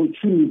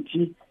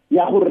opportunity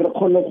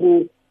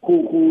to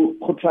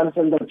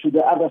transcend to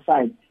the other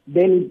side,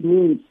 then it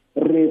means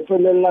and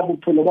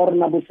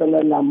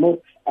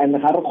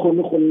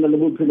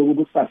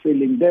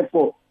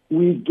therefore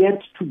we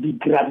get to be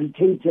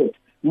gravitated.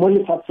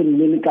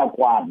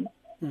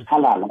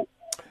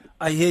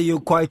 I hear you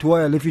quite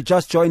well. If you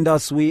just joined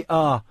us, we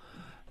are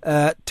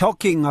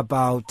talking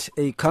about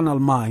a carnal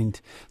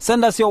mind.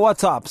 Send us your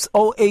WhatsApps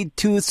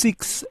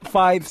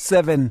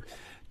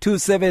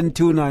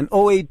 0826572729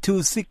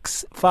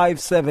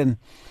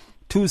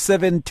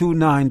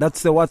 0826572729.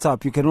 That's the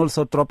WhatsApp. You can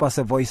also drop us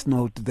a voice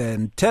note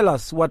then. Tell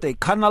us what a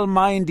carnal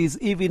mind is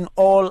even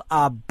all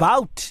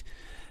about.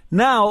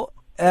 Now,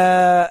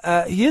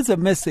 here's a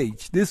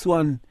message. This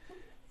one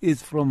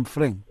is from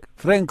Frank.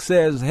 Frank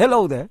says,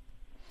 hello there.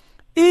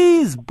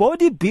 Is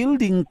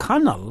bodybuilding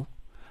carnal?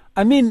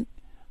 I mean,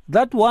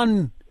 that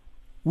one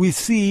we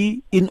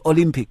see in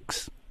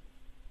Olympics.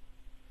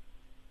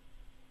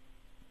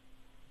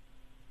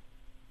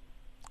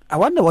 I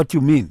wonder what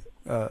you mean,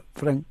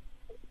 Frank.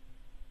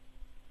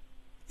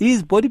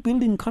 Is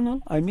bodybuilding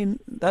carnal? I mean,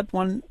 that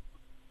one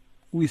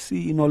we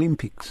see in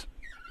Olympics.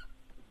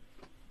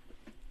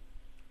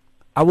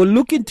 I will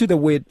look into the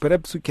word.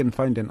 Perhaps we can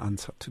find an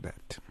answer to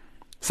that.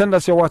 Send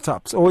us your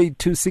WhatsApps,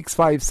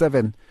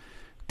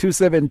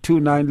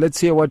 0826572729.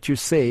 Let's hear what you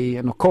say.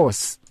 And of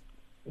course,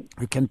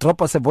 you can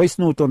drop us a voice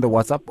note on the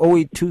WhatsApp,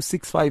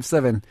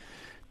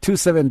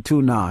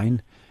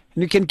 0826572729.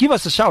 And you can give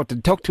us a shout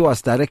and talk to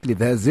us directly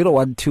there,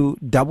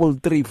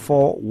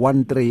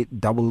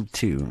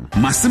 012-334-1322.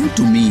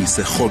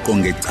 Masimdumise rhoqo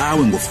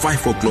ngecawe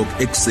ngo-5 o'clock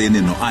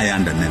ekuseni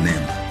no-Ayanda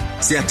Nenemba.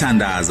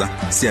 Siyathandaza,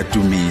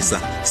 siyadumisa,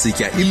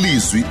 sitya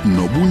ilizwi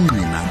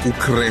nobungqina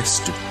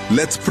kuKristu.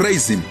 Let's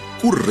praise him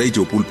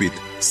ku-Radio Pulpit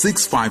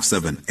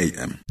 657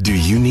 AM. Do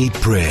you need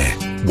prayer?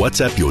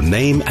 WhatsApp your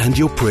name and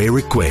your prayer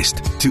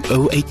request to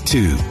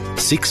 082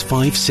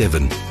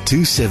 657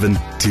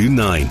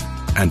 2729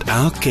 and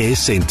our care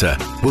center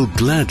will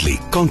gladly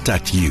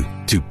contact you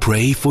to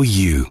pray for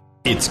you.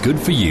 It's good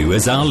for you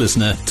as our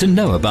listener to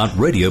know about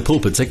Radio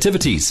Pulpit's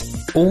activities.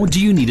 Or do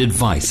you need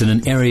advice in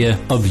an area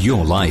of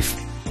your life?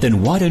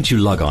 Then why don't you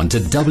log on to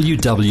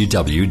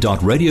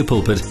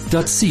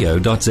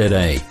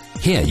www.radiopulpit.co.za.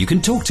 Here you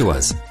can talk to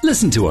us,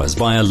 listen to us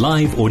via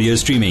live audio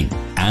streaming,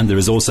 and there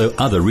is also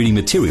other reading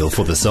material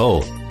for the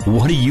soul.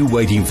 What are you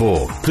waiting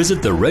for?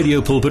 Visit the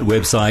Radio Pulpit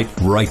website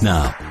right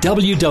now,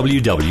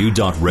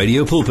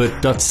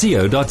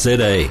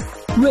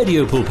 www.radiopulpit.co.za.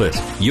 Radio Pulpit,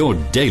 your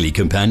daily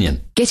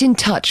companion. Get in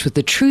touch with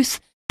the truth,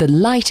 the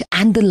light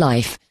and the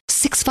life.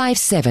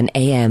 657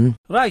 AM.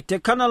 Right, the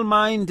carnal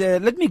mind.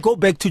 Let me go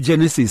back to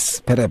Genesis,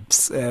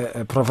 perhaps,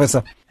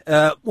 Professor.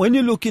 When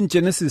you look in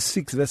Genesis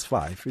 6 verse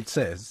 5, it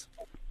says,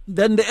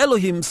 Then the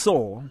Elohim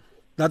saw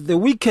that the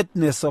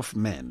wickedness of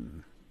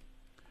men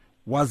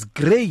was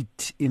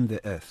great in the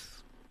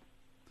earth,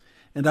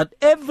 and that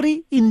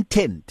every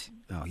intent,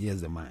 now here's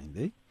the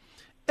mind,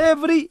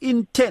 every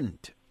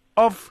intent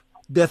of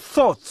the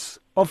thoughts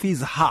of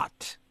his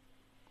heart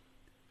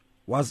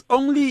was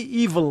only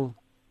evil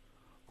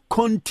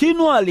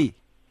continually.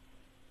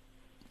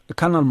 A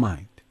carnal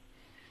mind.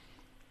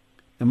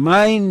 A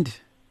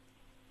mind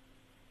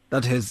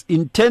that has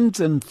intents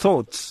and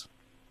thoughts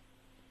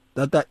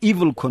that are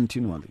evil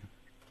continually.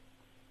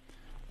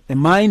 A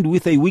mind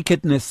with a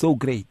wickedness so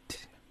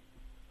great.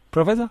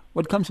 Professor,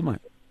 what comes to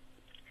mind?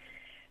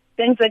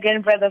 Thanks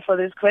again, brother, for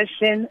this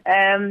question.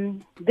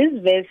 This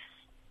verse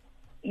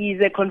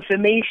is a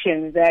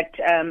confirmation that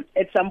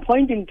at some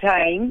point in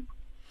time,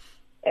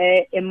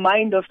 a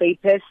mind of a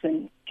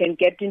person can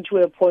get into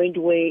a point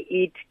where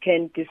it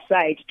can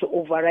decide to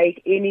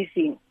override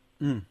anything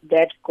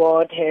that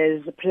God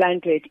has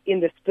planted in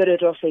the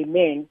spirit of a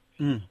man.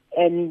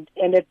 And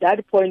at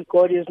that point,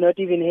 God is not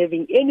even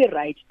having any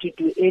right to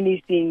do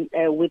anything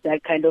with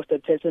that kind of a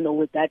person or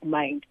with that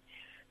mind.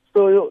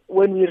 So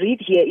when we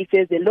read here, it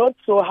says, the Lord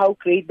saw how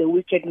great the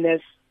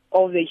wickedness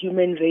of the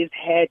human race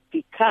had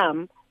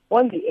become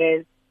on the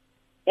earth,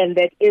 and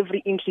that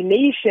every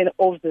inclination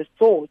of the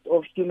thought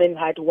of human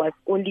heart was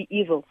only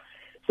evil.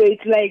 So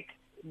it's like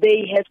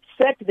they have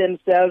set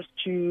themselves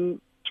to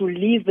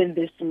live in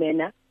this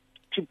manner,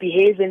 to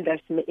behave in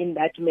that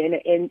manner,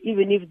 and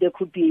even if there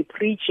could be a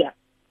preacher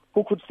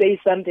who could say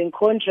something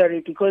contrary,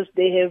 because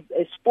they have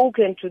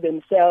spoken to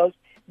themselves,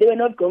 they were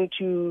not going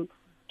to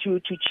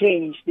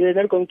change, they were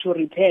not going to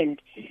repent,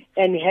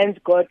 and hence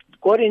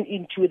gotten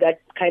into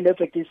that kind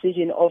of a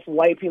decision of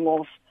wiping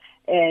off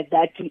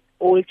that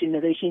old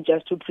generation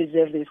just to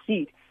preserve the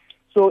seed.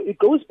 So it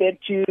goes back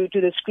to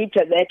the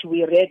scripture that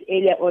we read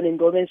earlier on in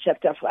Romans 8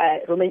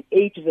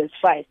 verse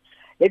 5.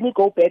 Let me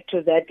go back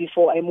to that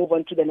before I move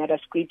on to another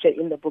scripture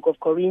in the book of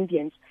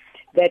Corinthians,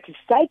 that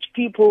such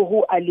people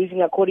who are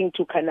living according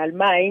to carnal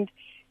mind,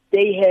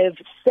 they have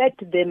set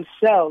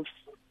themselves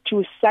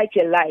to such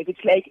a life.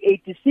 It's like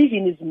a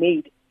decision is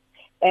made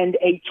and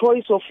a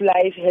choice of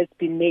life has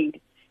been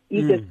made.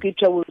 If the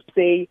scripture will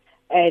say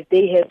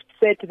they have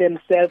set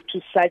themselves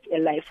to such a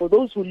life. For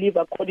those who live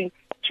according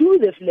to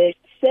the flesh,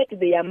 set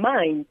their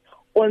mind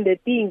on the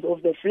things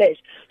of the flesh.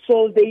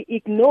 So they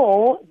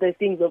ignore the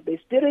things of the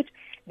spirit.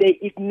 They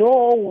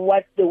ignore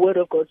what the word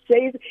of God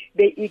says.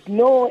 They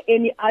ignore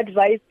any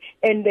advice,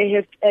 and they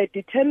have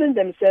determined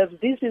themselves,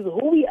 this is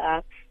who we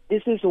are,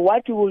 this is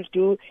what we will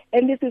do,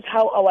 and this is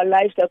how our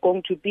lives are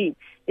going to be.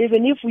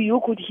 Even if you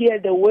could hear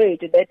the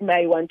word that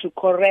might want to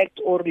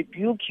correct or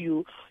rebuke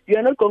you, you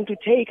are not going to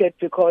take it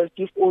because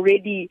you've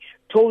already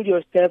told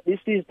yourself this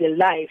is the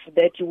life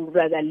that you would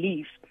rather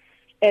live.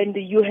 And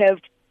you have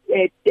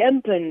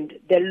dampened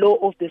the law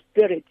of the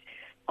Spirit.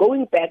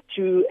 Going back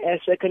to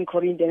 2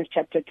 Corinthians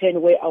chapter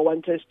 10, where I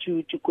want us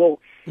to go,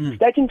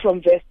 starting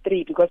from verse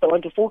 3, because I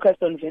want to focus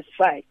on verse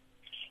 5.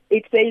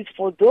 It says,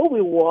 for though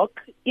we walk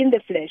in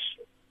the flesh,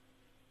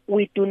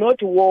 we do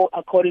not war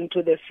according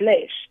to the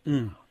flesh.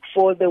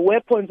 For the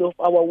weapons of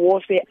our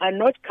warfare are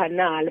not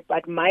carnal,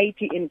 but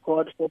mighty in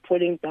God for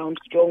pulling down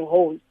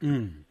strongholds,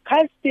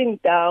 casting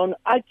down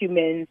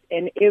arguments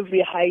and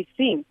every high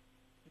thing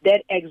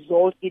that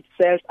exalts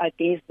itself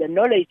against the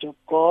knowledge of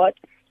God,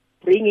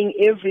 bringing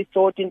every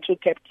thought into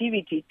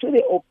captivity to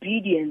the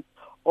obedience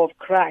of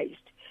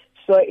Christ.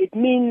 So it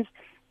means,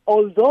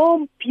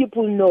 although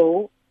people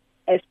know,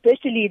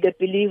 especially the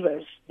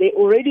believers, they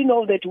already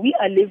know that we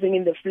are living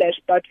in the flesh,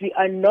 but we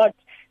are not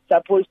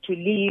supposed to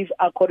live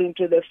according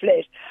to the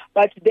flesh.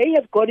 But they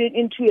have gotten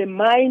into a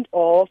mind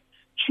of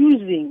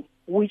choosing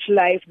which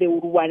life they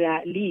would want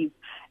to live.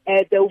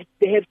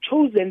 They have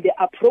chosen the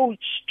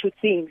approach to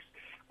things.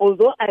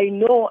 Although I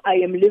know I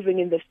am living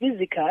in the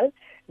physical,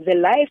 the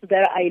life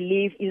that I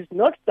live is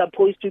not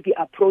supposed to be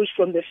approached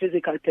from the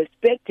physical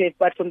perspective,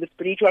 but from the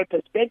spiritual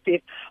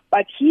perspective.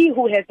 But he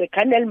who has a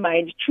carnal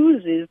mind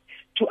chooses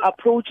to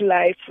approach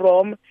life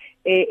from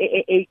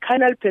a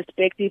carnal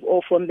perspective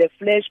or from the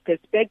flesh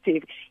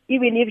perspective.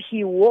 Even if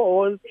he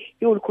will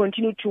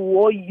continue to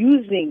war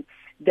using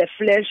the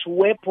flesh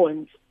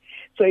weapons.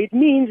 So it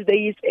means there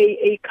is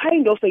a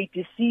kind of a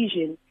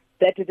decision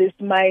that this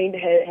mind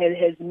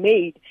has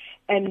made,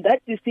 and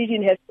that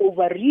decision has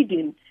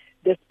overridden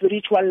the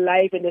spiritual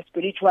life and the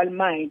spiritual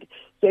mind.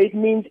 So it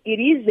means it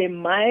is a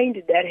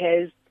mind that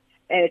has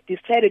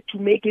decided to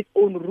make its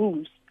own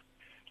rules.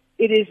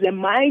 It is a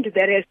mind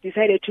that has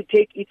decided to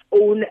take its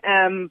own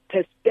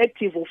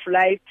perspective of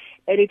life,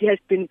 and it has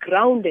been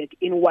grounded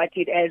in what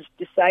it has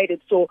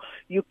decided. So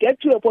you get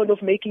to a point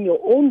of making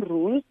your own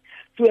rules,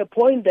 to a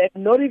point that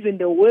not even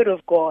the Word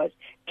of God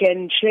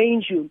can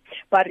change you.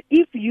 But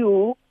if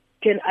you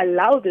can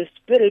allow the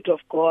Spirit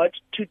of God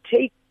to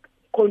take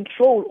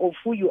control of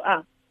who you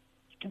are,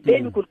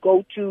 then we could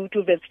go to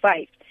verse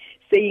 5,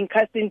 saying,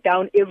 casting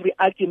down every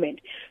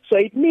argument. So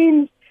it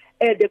means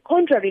the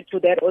contrary to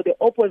that, or the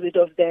opposite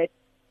of that,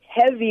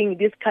 having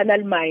this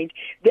carnal mind,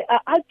 there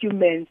are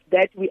arguments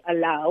that we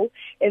allow,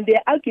 and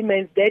there are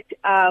arguments that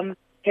have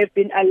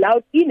been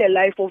allowed in a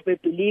life of a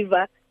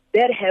believer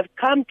that have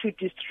come to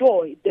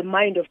destroy the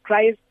mind of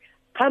Christ,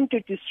 come to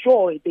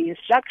destroy the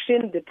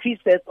instruction, the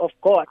precepts of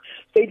God.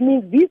 So it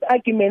means these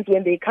arguments,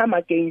 when they come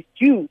against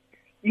you,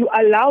 you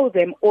allow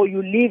them or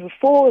you live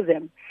for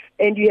them,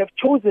 and you have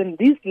chosen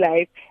this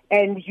life,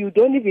 and you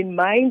don't even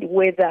mind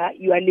whether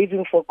you are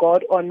living for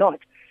God or not.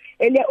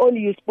 Earlier on,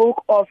 you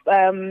spoke of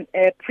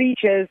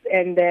preachers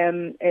and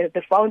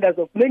the founders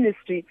of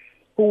ministry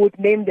who would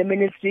name the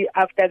ministry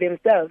after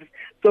themselves.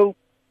 So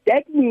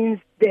that means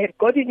they have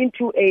gotten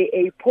into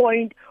a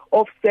point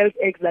of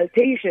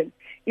self-exaltation.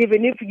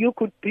 Even if you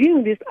could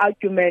bring this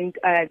argument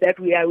that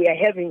we are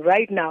having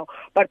right now,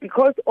 but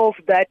because of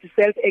that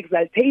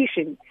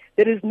self-exaltation,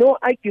 there is no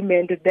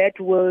argument that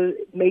will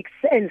make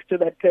sense to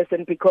that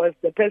person, because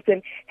the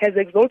person has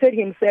exalted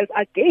himself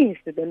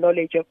against the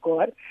knowledge of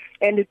God,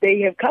 and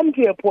they have come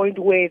to a point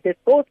where the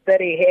thoughts that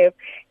they have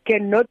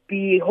cannot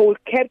be held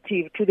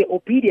captive to the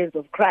obedience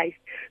of Christ.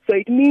 So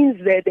it means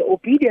that the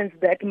obedience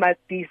that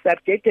must be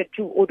subjected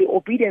to, or the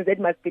obedience that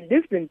must be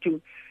listened to,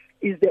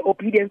 is the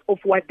obedience of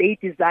what they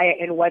desire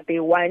and what they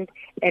want,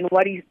 and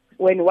what is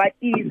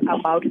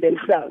about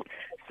themselves.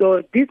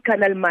 So this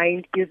carnal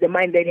mind is the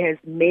mind that has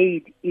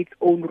made its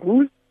own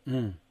rules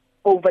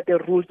over the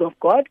rules of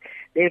God.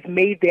 They've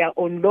made their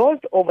own laws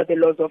over the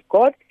laws of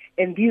God,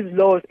 and these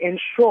laws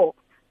ensure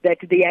that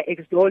they are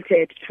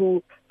exalted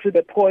to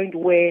the point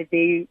where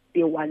they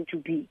want to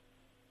be.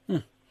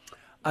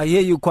 I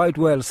hear you quite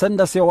well. Send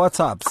us your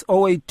WhatsApps,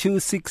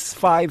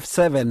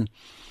 082657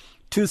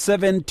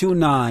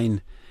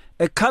 2729.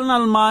 A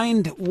carnal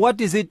mind,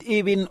 what is it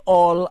even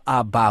all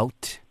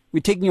about? We're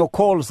taking your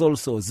calls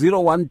also,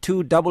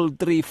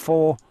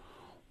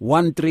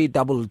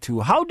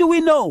 012-334-1322. How do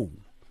we know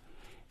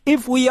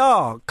if we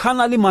are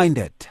carnally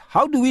minded?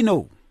 How do we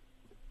know?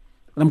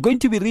 And I'm going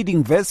to be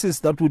reading verses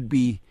that would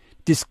be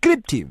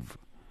descriptive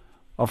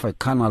of a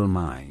carnal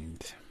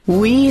mind.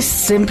 We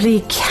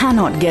simply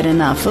cannot get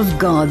enough of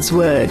God's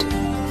Word.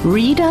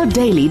 Read our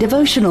daily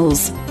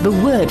devotionals, The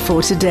Word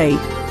for Today,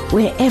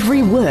 where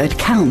every word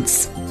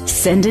counts.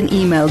 Send an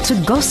email to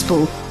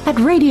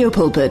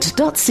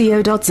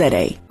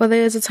gospel@radiopulpit.co.za. For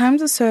there is a time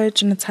to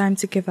search and a time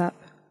to give up,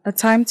 a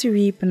time to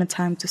reap and a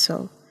time to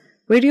sow.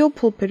 Radio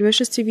Pulpit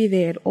wishes to be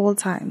there at all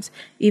times,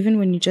 even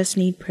when you just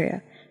need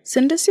prayer.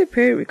 Send us your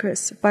prayer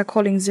requests by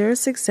calling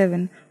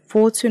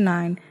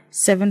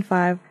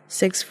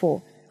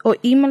 067-429-7564 or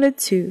email it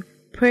to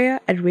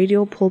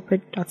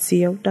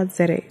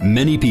prayer@radiopulpit.co.za.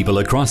 Many people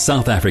across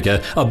South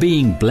Africa are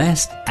being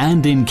blessed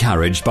and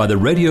encouraged by the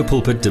Radio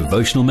Pulpit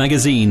devotional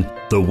magazine,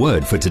 The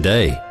Word for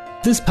Today.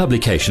 This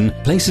publication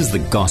places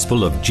the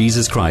gospel of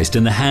Jesus Christ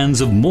in the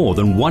hands of more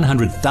than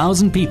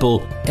 100,000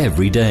 people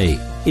every day,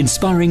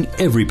 inspiring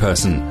every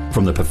person,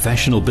 from the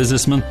professional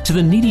businessman to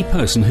the needy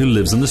person who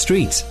lives on the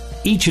streets.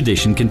 Each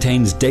edition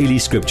contains daily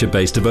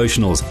scripture-based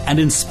devotionals and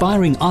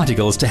inspiring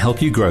articles to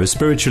help you grow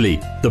spiritually.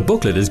 The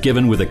booklet is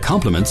given with the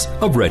compliments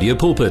of Radio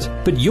Pulpit,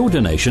 but your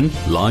donation,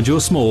 large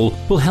or small,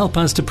 will help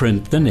us to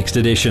print the next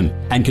edition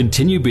and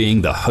continue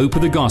being the hope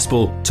of the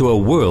gospel to a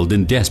world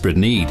in desperate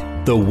need.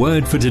 The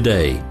Word for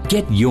Today.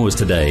 Get yours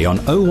today on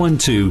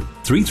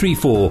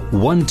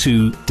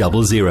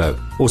 012-334-1200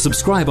 or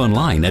subscribe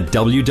online at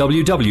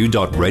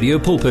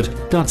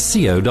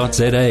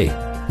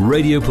www.radiopulpit.co.za.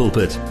 Radio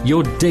Pulpit,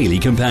 your daily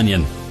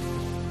companion.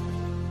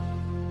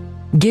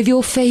 Give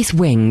your faith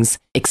wings.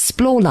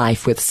 Explore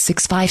life with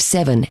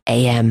 657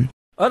 AM.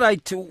 All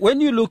right, when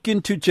you look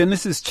into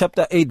Genesis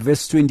chapter 8,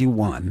 verse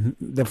 21,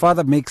 the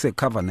Father makes a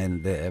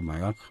covenant there,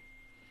 Mayak.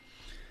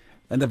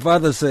 And the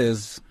Father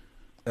says,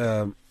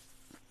 and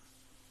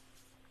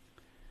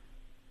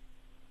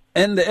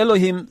the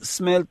Elohim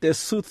smelt a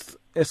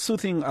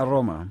soothing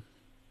aroma.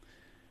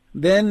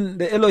 Then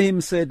the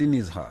Elohim said in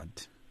his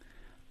heart,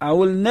 I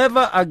will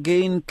never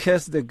again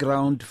curse the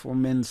ground for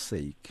men's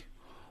sake.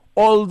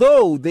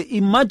 Although the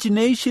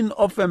imagination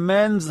of a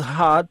man's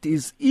heart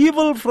is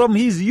evil from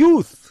his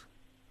youth,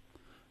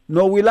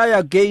 nor will I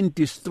again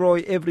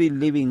destroy every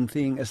living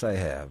thing as I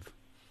have.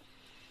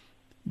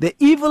 The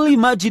evil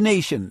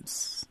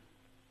imaginations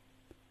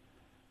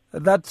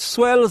that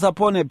swells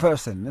upon a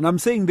person, and I'm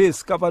saying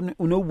this, ya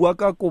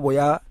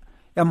matlho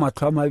a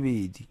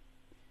mabedi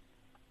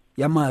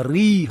ya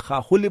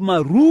mariga go le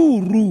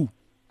maruru.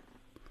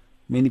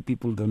 Many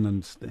people don't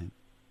understand.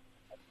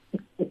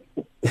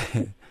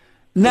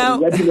 Now,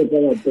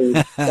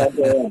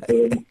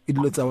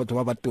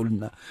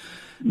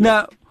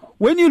 now,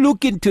 when you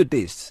look into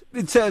this,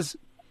 it says,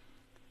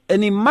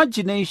 an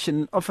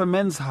imagination of a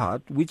man's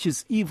heart, which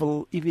is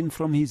evil even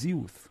from his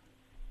youth.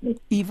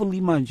 Evil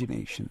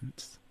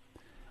imaginations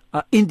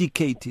are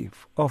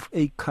indicative of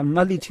a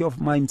carnality of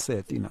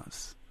mindset in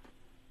us.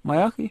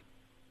 Mayaki?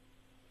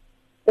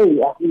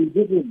 Hey, I think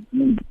this is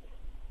deep.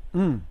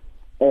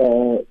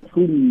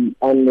 Truly,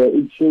 and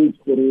it shows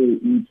that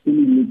we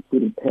truly need to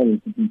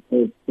repent,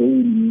 because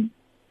daily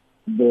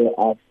there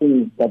are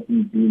things that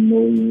we do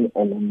knowing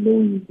and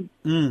unknowingly.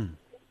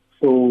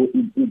 So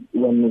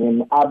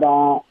when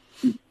Abba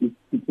is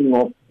speaking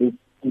of this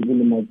evil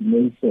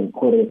imagination,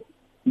 correct,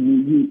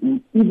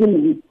 even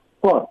with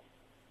thought,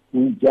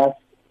 we just,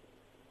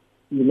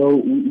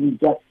 we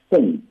just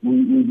sin,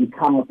 we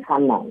become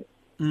carnal.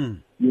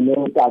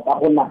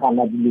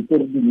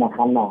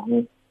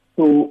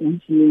 So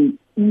which means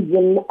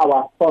even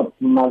our thoughts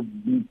must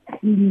be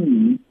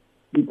clean,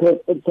 because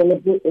it's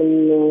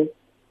the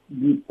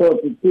thought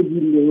is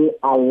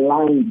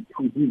aligned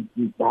to his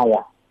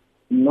desire,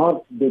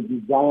 not the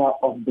desire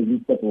of the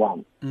wicked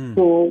one.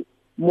 So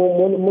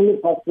many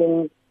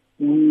person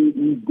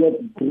we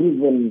get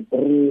driven,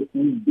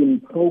 we've been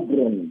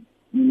programmed,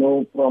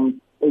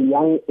 from a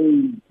young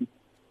age.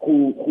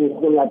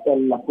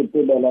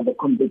 The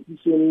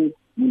competition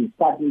will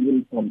start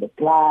even from the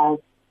class.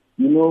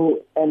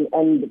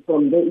 And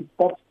from there it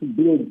starts to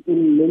build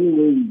in many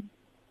ways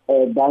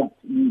that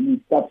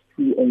we start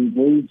to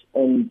engage,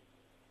 and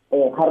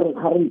as well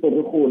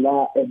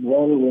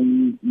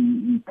when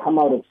we come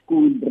out of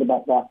school,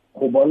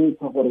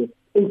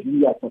 if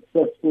we are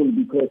successful,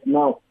 because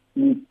now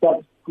we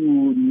start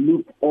to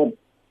look at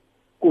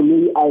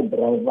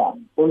driver,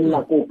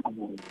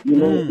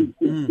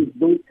 it's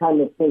those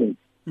kind of things.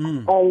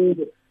 And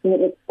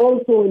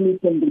also, when you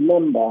can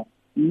remember,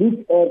 look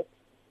at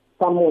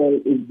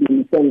Samuel is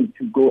being sent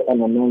to go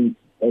and anoint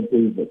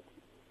David.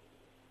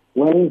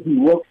 When he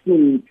walks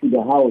into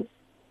the house,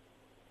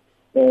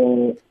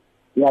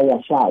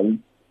 Yashai,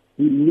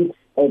 he looks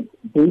at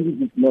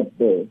David is not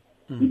there.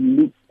 He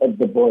looks at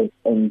the boys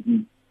and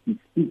he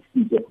speaks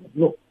to them.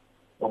 No,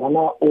 all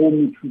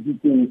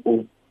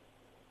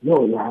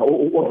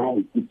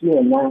right, it's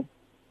here now,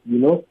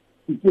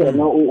 it's here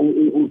now,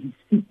 he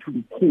speaks to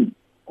the king.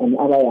 And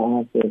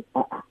Abba says,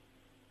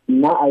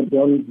 now I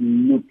don't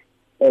look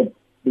at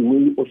the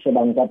way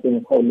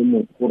Oshabanga call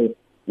him for it.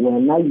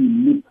 When now you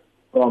look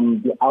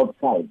from the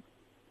outside,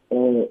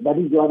 that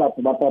is what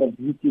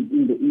beauty is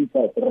in the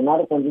inside.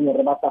 Renata something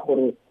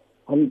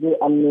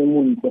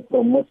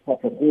from most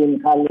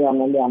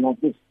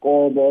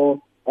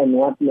and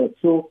whatnot.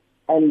 So,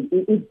 and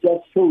it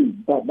just shows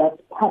that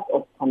that's part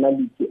of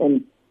carnality,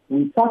 and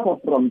we suffer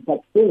from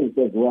such things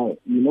as well,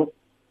 you know.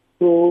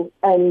 So,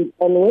 and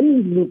when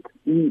you look,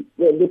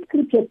 the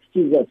scripture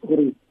teaches us,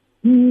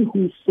 he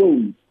who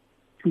sows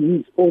to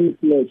his own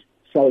flesh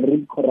shall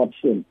reap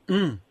corruption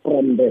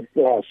from the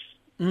flesh.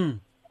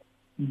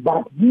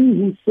 But he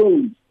who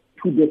sows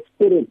to the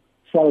Spirit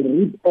shall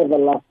reap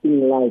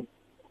everlasting life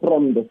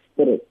from the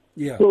Spirit.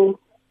 Yeah. So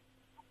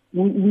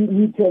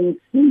we can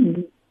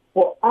see,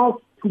 for us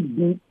to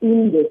be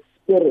in the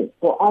Spirit,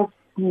 for us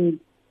to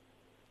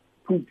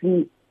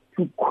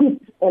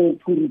quit and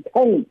to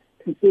repent,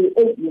 to say,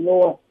 hey, you know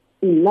what,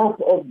 enough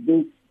of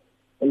this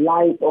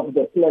life of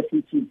the flesh,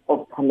 which is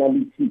of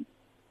carnality,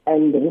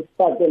 and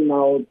restart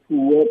now to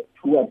work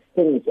towards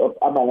things of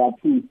Abba,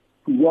 to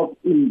walk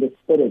in the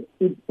Spirit.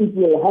 It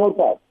will help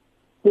us.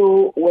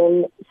 So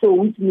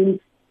which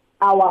means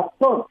our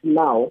thoughts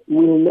now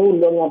will no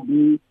longer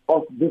be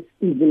of this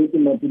evil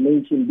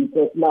imagination,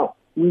 because now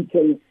we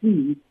can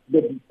see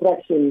the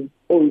distraction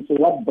also,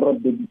 what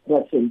brought the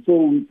distraction. So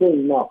we say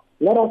now,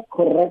 let us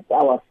correct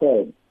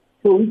ourselves.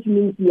 So which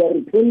means we are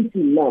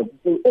repenting now to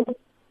say, if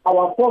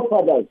our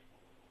forefathers,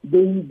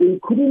 they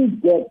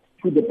couldn't get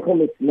to the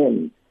promised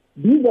land.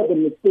 These are the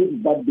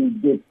mistakes that they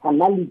did,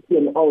 carnality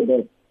and all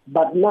that.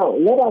 But now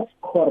let us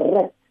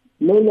correct,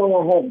 no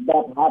longer have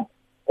that heart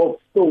of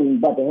stone,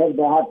 but have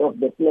the heart of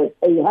the flesh,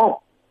 a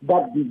heart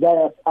that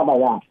desires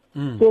Abba.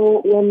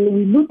 So when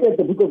we look at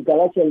the book of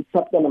Galatians,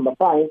 chapter number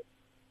 5,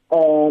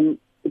 from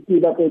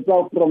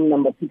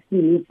number 16,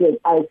 it says,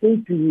 I say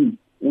to you,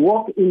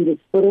 walk in the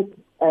Spirit,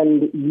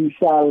 and you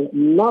shall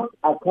not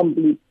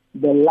accomplish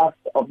the lust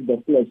of the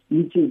flesh,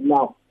 which is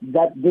now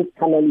that this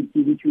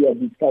carnality which we are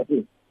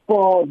discussing.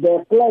 For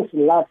the flesh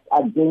lusts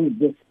against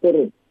the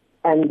Spirit,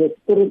 and the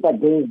Spirit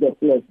against the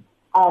flesh.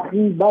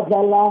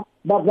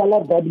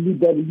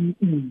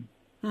 WWE.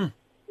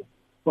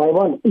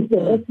 It's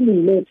a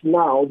wrestling match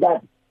now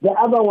that the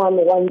other one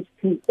wants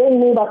to.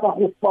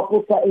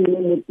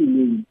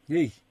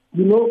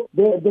 You know,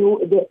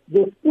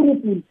 the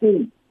Spirit will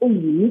say, oh,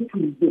 you need to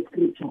read the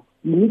scripture,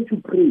 you need to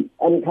pray,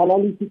 and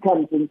carnality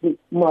comes and says,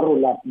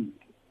 Marolati,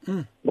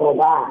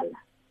 Robala.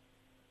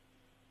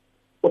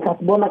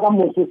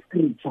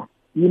 Scripture,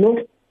 you know,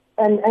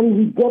 and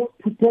we get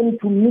to tend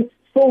to miss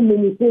so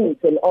many things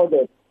and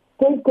others.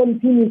 So it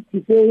continues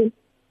to say,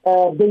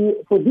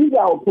 for these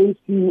are opposed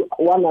to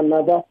one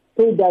another,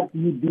 so that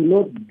you do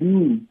not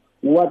do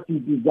what you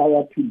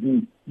desire to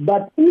do.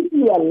 But if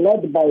you are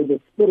led by the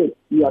Spirit,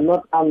 you are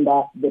not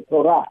under the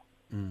Torah.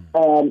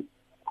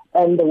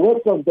 And the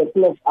works of the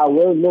flesh are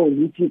well known,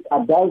 which is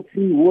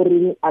adultery,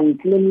 warring,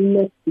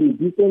 uncleanness,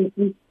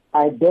 indecency,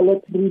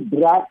 idolatry,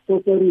 drugs,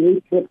 sorcery,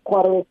 hatred,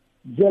 quarrels,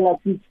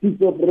 jealousy,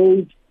 fits of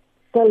rage,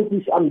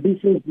 selfish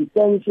ambitions,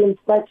 dissensions,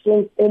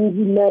 factions,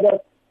 envy, murder,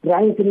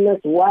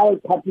 drunkenness,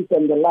 wild parties,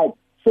 and the like.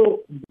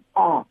 So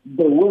are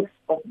the works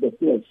of the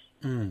flesh.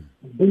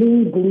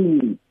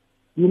 Bling.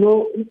 You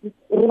know,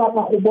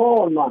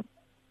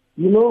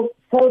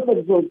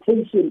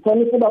 self-exaltation.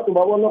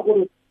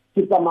 You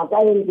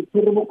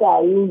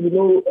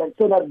know,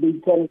 so that they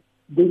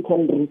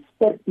can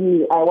respect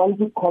me. I want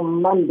to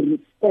command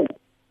respect.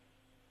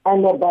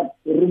 And that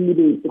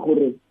really,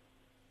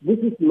 this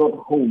is not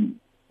home.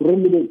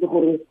 Really,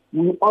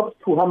 we ought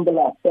to humble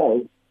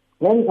ourselves.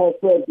 Hence I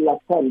said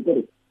last time,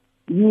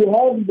 you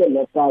have the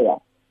Messiah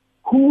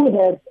who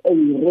has a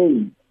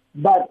reign,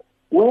 but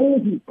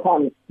when he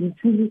comes, he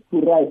chooses to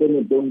ride on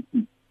a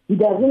donkey. He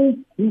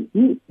doesn't, he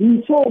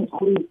shows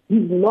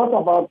he's not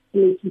about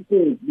fleshy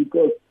things,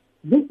 because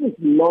this is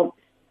not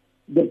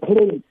the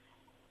place.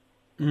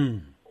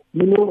 You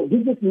know,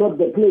 this is not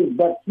the place,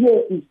 but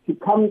here is to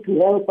come to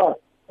help us.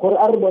 To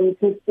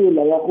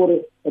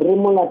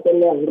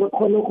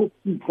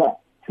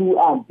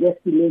our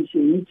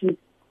destination, which is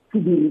to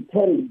be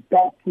returned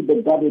back to the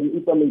garden,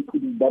 if I may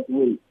put it that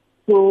way.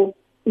 So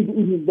it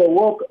is the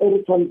work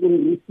of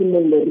something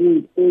similar,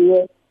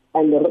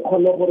 and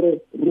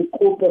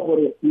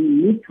we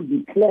need to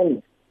be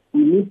cleansed,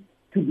 we need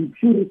to be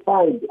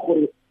purified.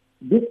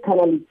 This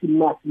carnality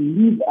must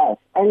leave us,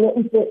 and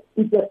it's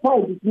a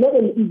fight. It's not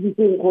an easy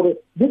thing.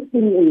 This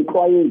thing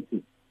requires,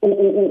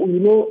 you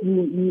know,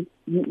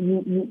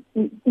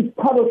 it's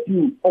part of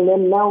you, and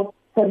then now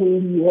suddenly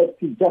you have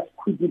to just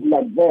quit it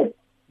like that.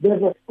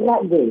 There's a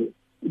struggle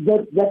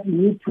that you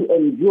need to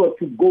endure,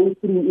 to go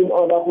through, in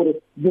order for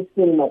this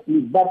thing must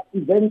leave. But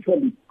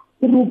eventually,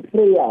 through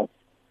prayers,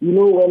 you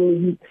know,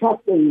 when you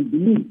trust and you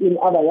believe in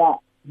Allah,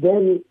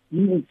 then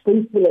He is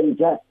faithful and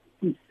just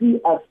to see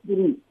us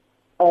through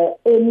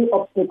any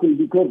obstacle,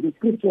 because the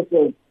scripture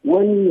says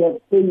when we have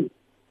faith,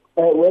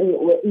 when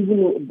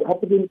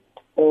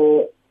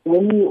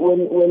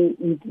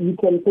you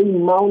can say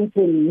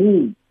mountain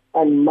move,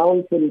 and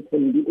mountain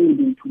can be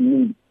able to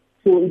move.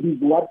 So it is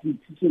what He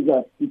teaches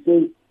us to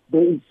say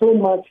there is so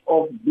much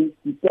of this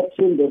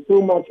deception, there's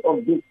so much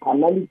of this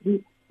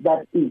carnality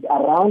that is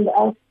around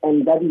us,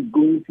 and that is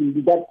going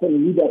to, that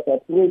can lead us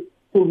astray.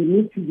 So we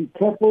need to be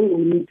careful,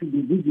 we need to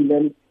be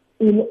vigilant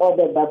in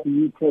order that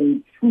we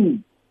can choose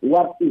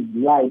what is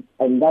light,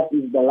 and that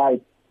is the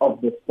light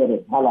of the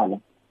Spirit.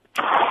 Halala.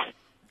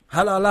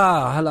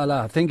 Halala,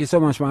 halala. Thank you so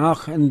much,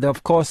 Maach. And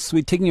of course,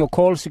 we're taking your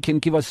calls. You can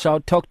give us a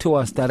shout. Talk to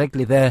us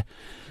directly there.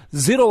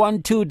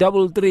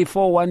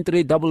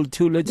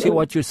 012-334-1322. Let's hear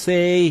what you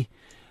say.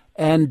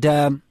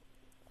 And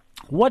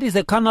what is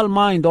the carnal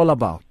mind all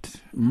about?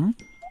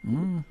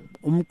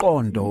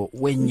 Umqondo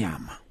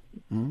wenyama.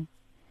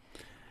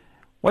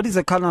 What is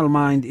the carnal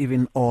mind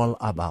even all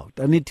about?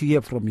 I need to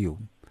hear from you.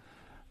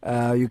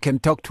 You can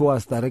talk to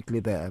us directly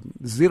there.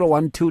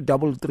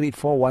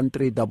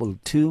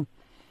 012-334-1322.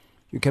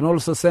 You can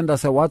also send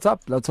us a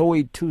WhatsApp. That's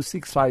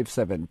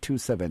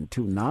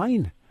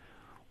 082-657-2729.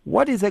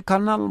 What is a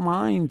carnal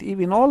mind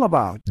even all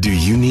about? Do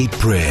you need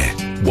prayer?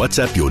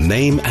 WhatsApp your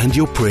name and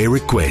your prayer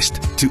request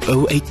to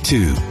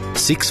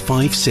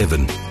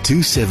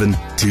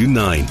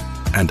 082-657-2729.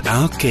 And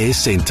our care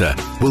center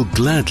will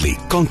gladly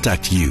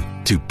contact you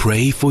to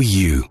pray for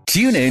you.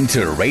 Tune in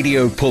to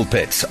Radio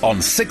Pulpit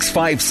on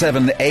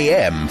 657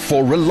 AM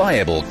for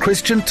reliable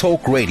Christian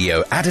talk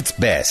radio at its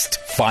best.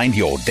 Find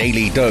your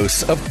daily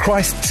dose of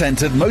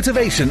Christ-centered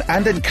motivation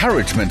and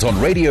encouragement on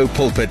Radio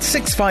Pulpit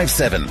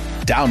 657.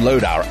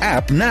 Download our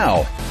app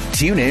now.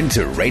 Tune in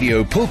to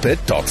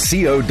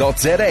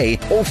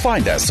radiopulpit.co.za or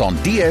find us on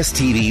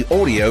DSTV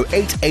Audio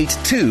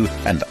 882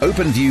 and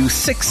OpenView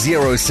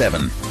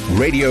 607.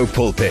 Radio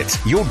Pulpit,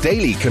 your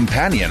daily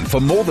companion for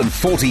more than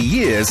 40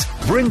 years,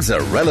 brings a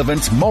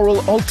relevant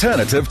moral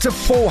alternative to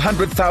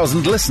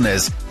 400,000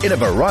 listeners in a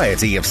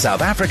variety of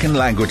South African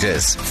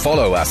languages.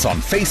 Follow us on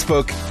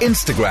Facebook,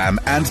 Instagram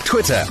and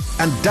Twitter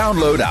and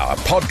download our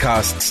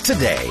podcasts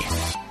today.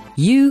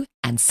 You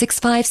and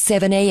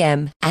 657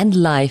 AM and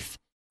Life,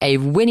 a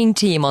winning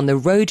team on the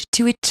road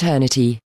to eternity.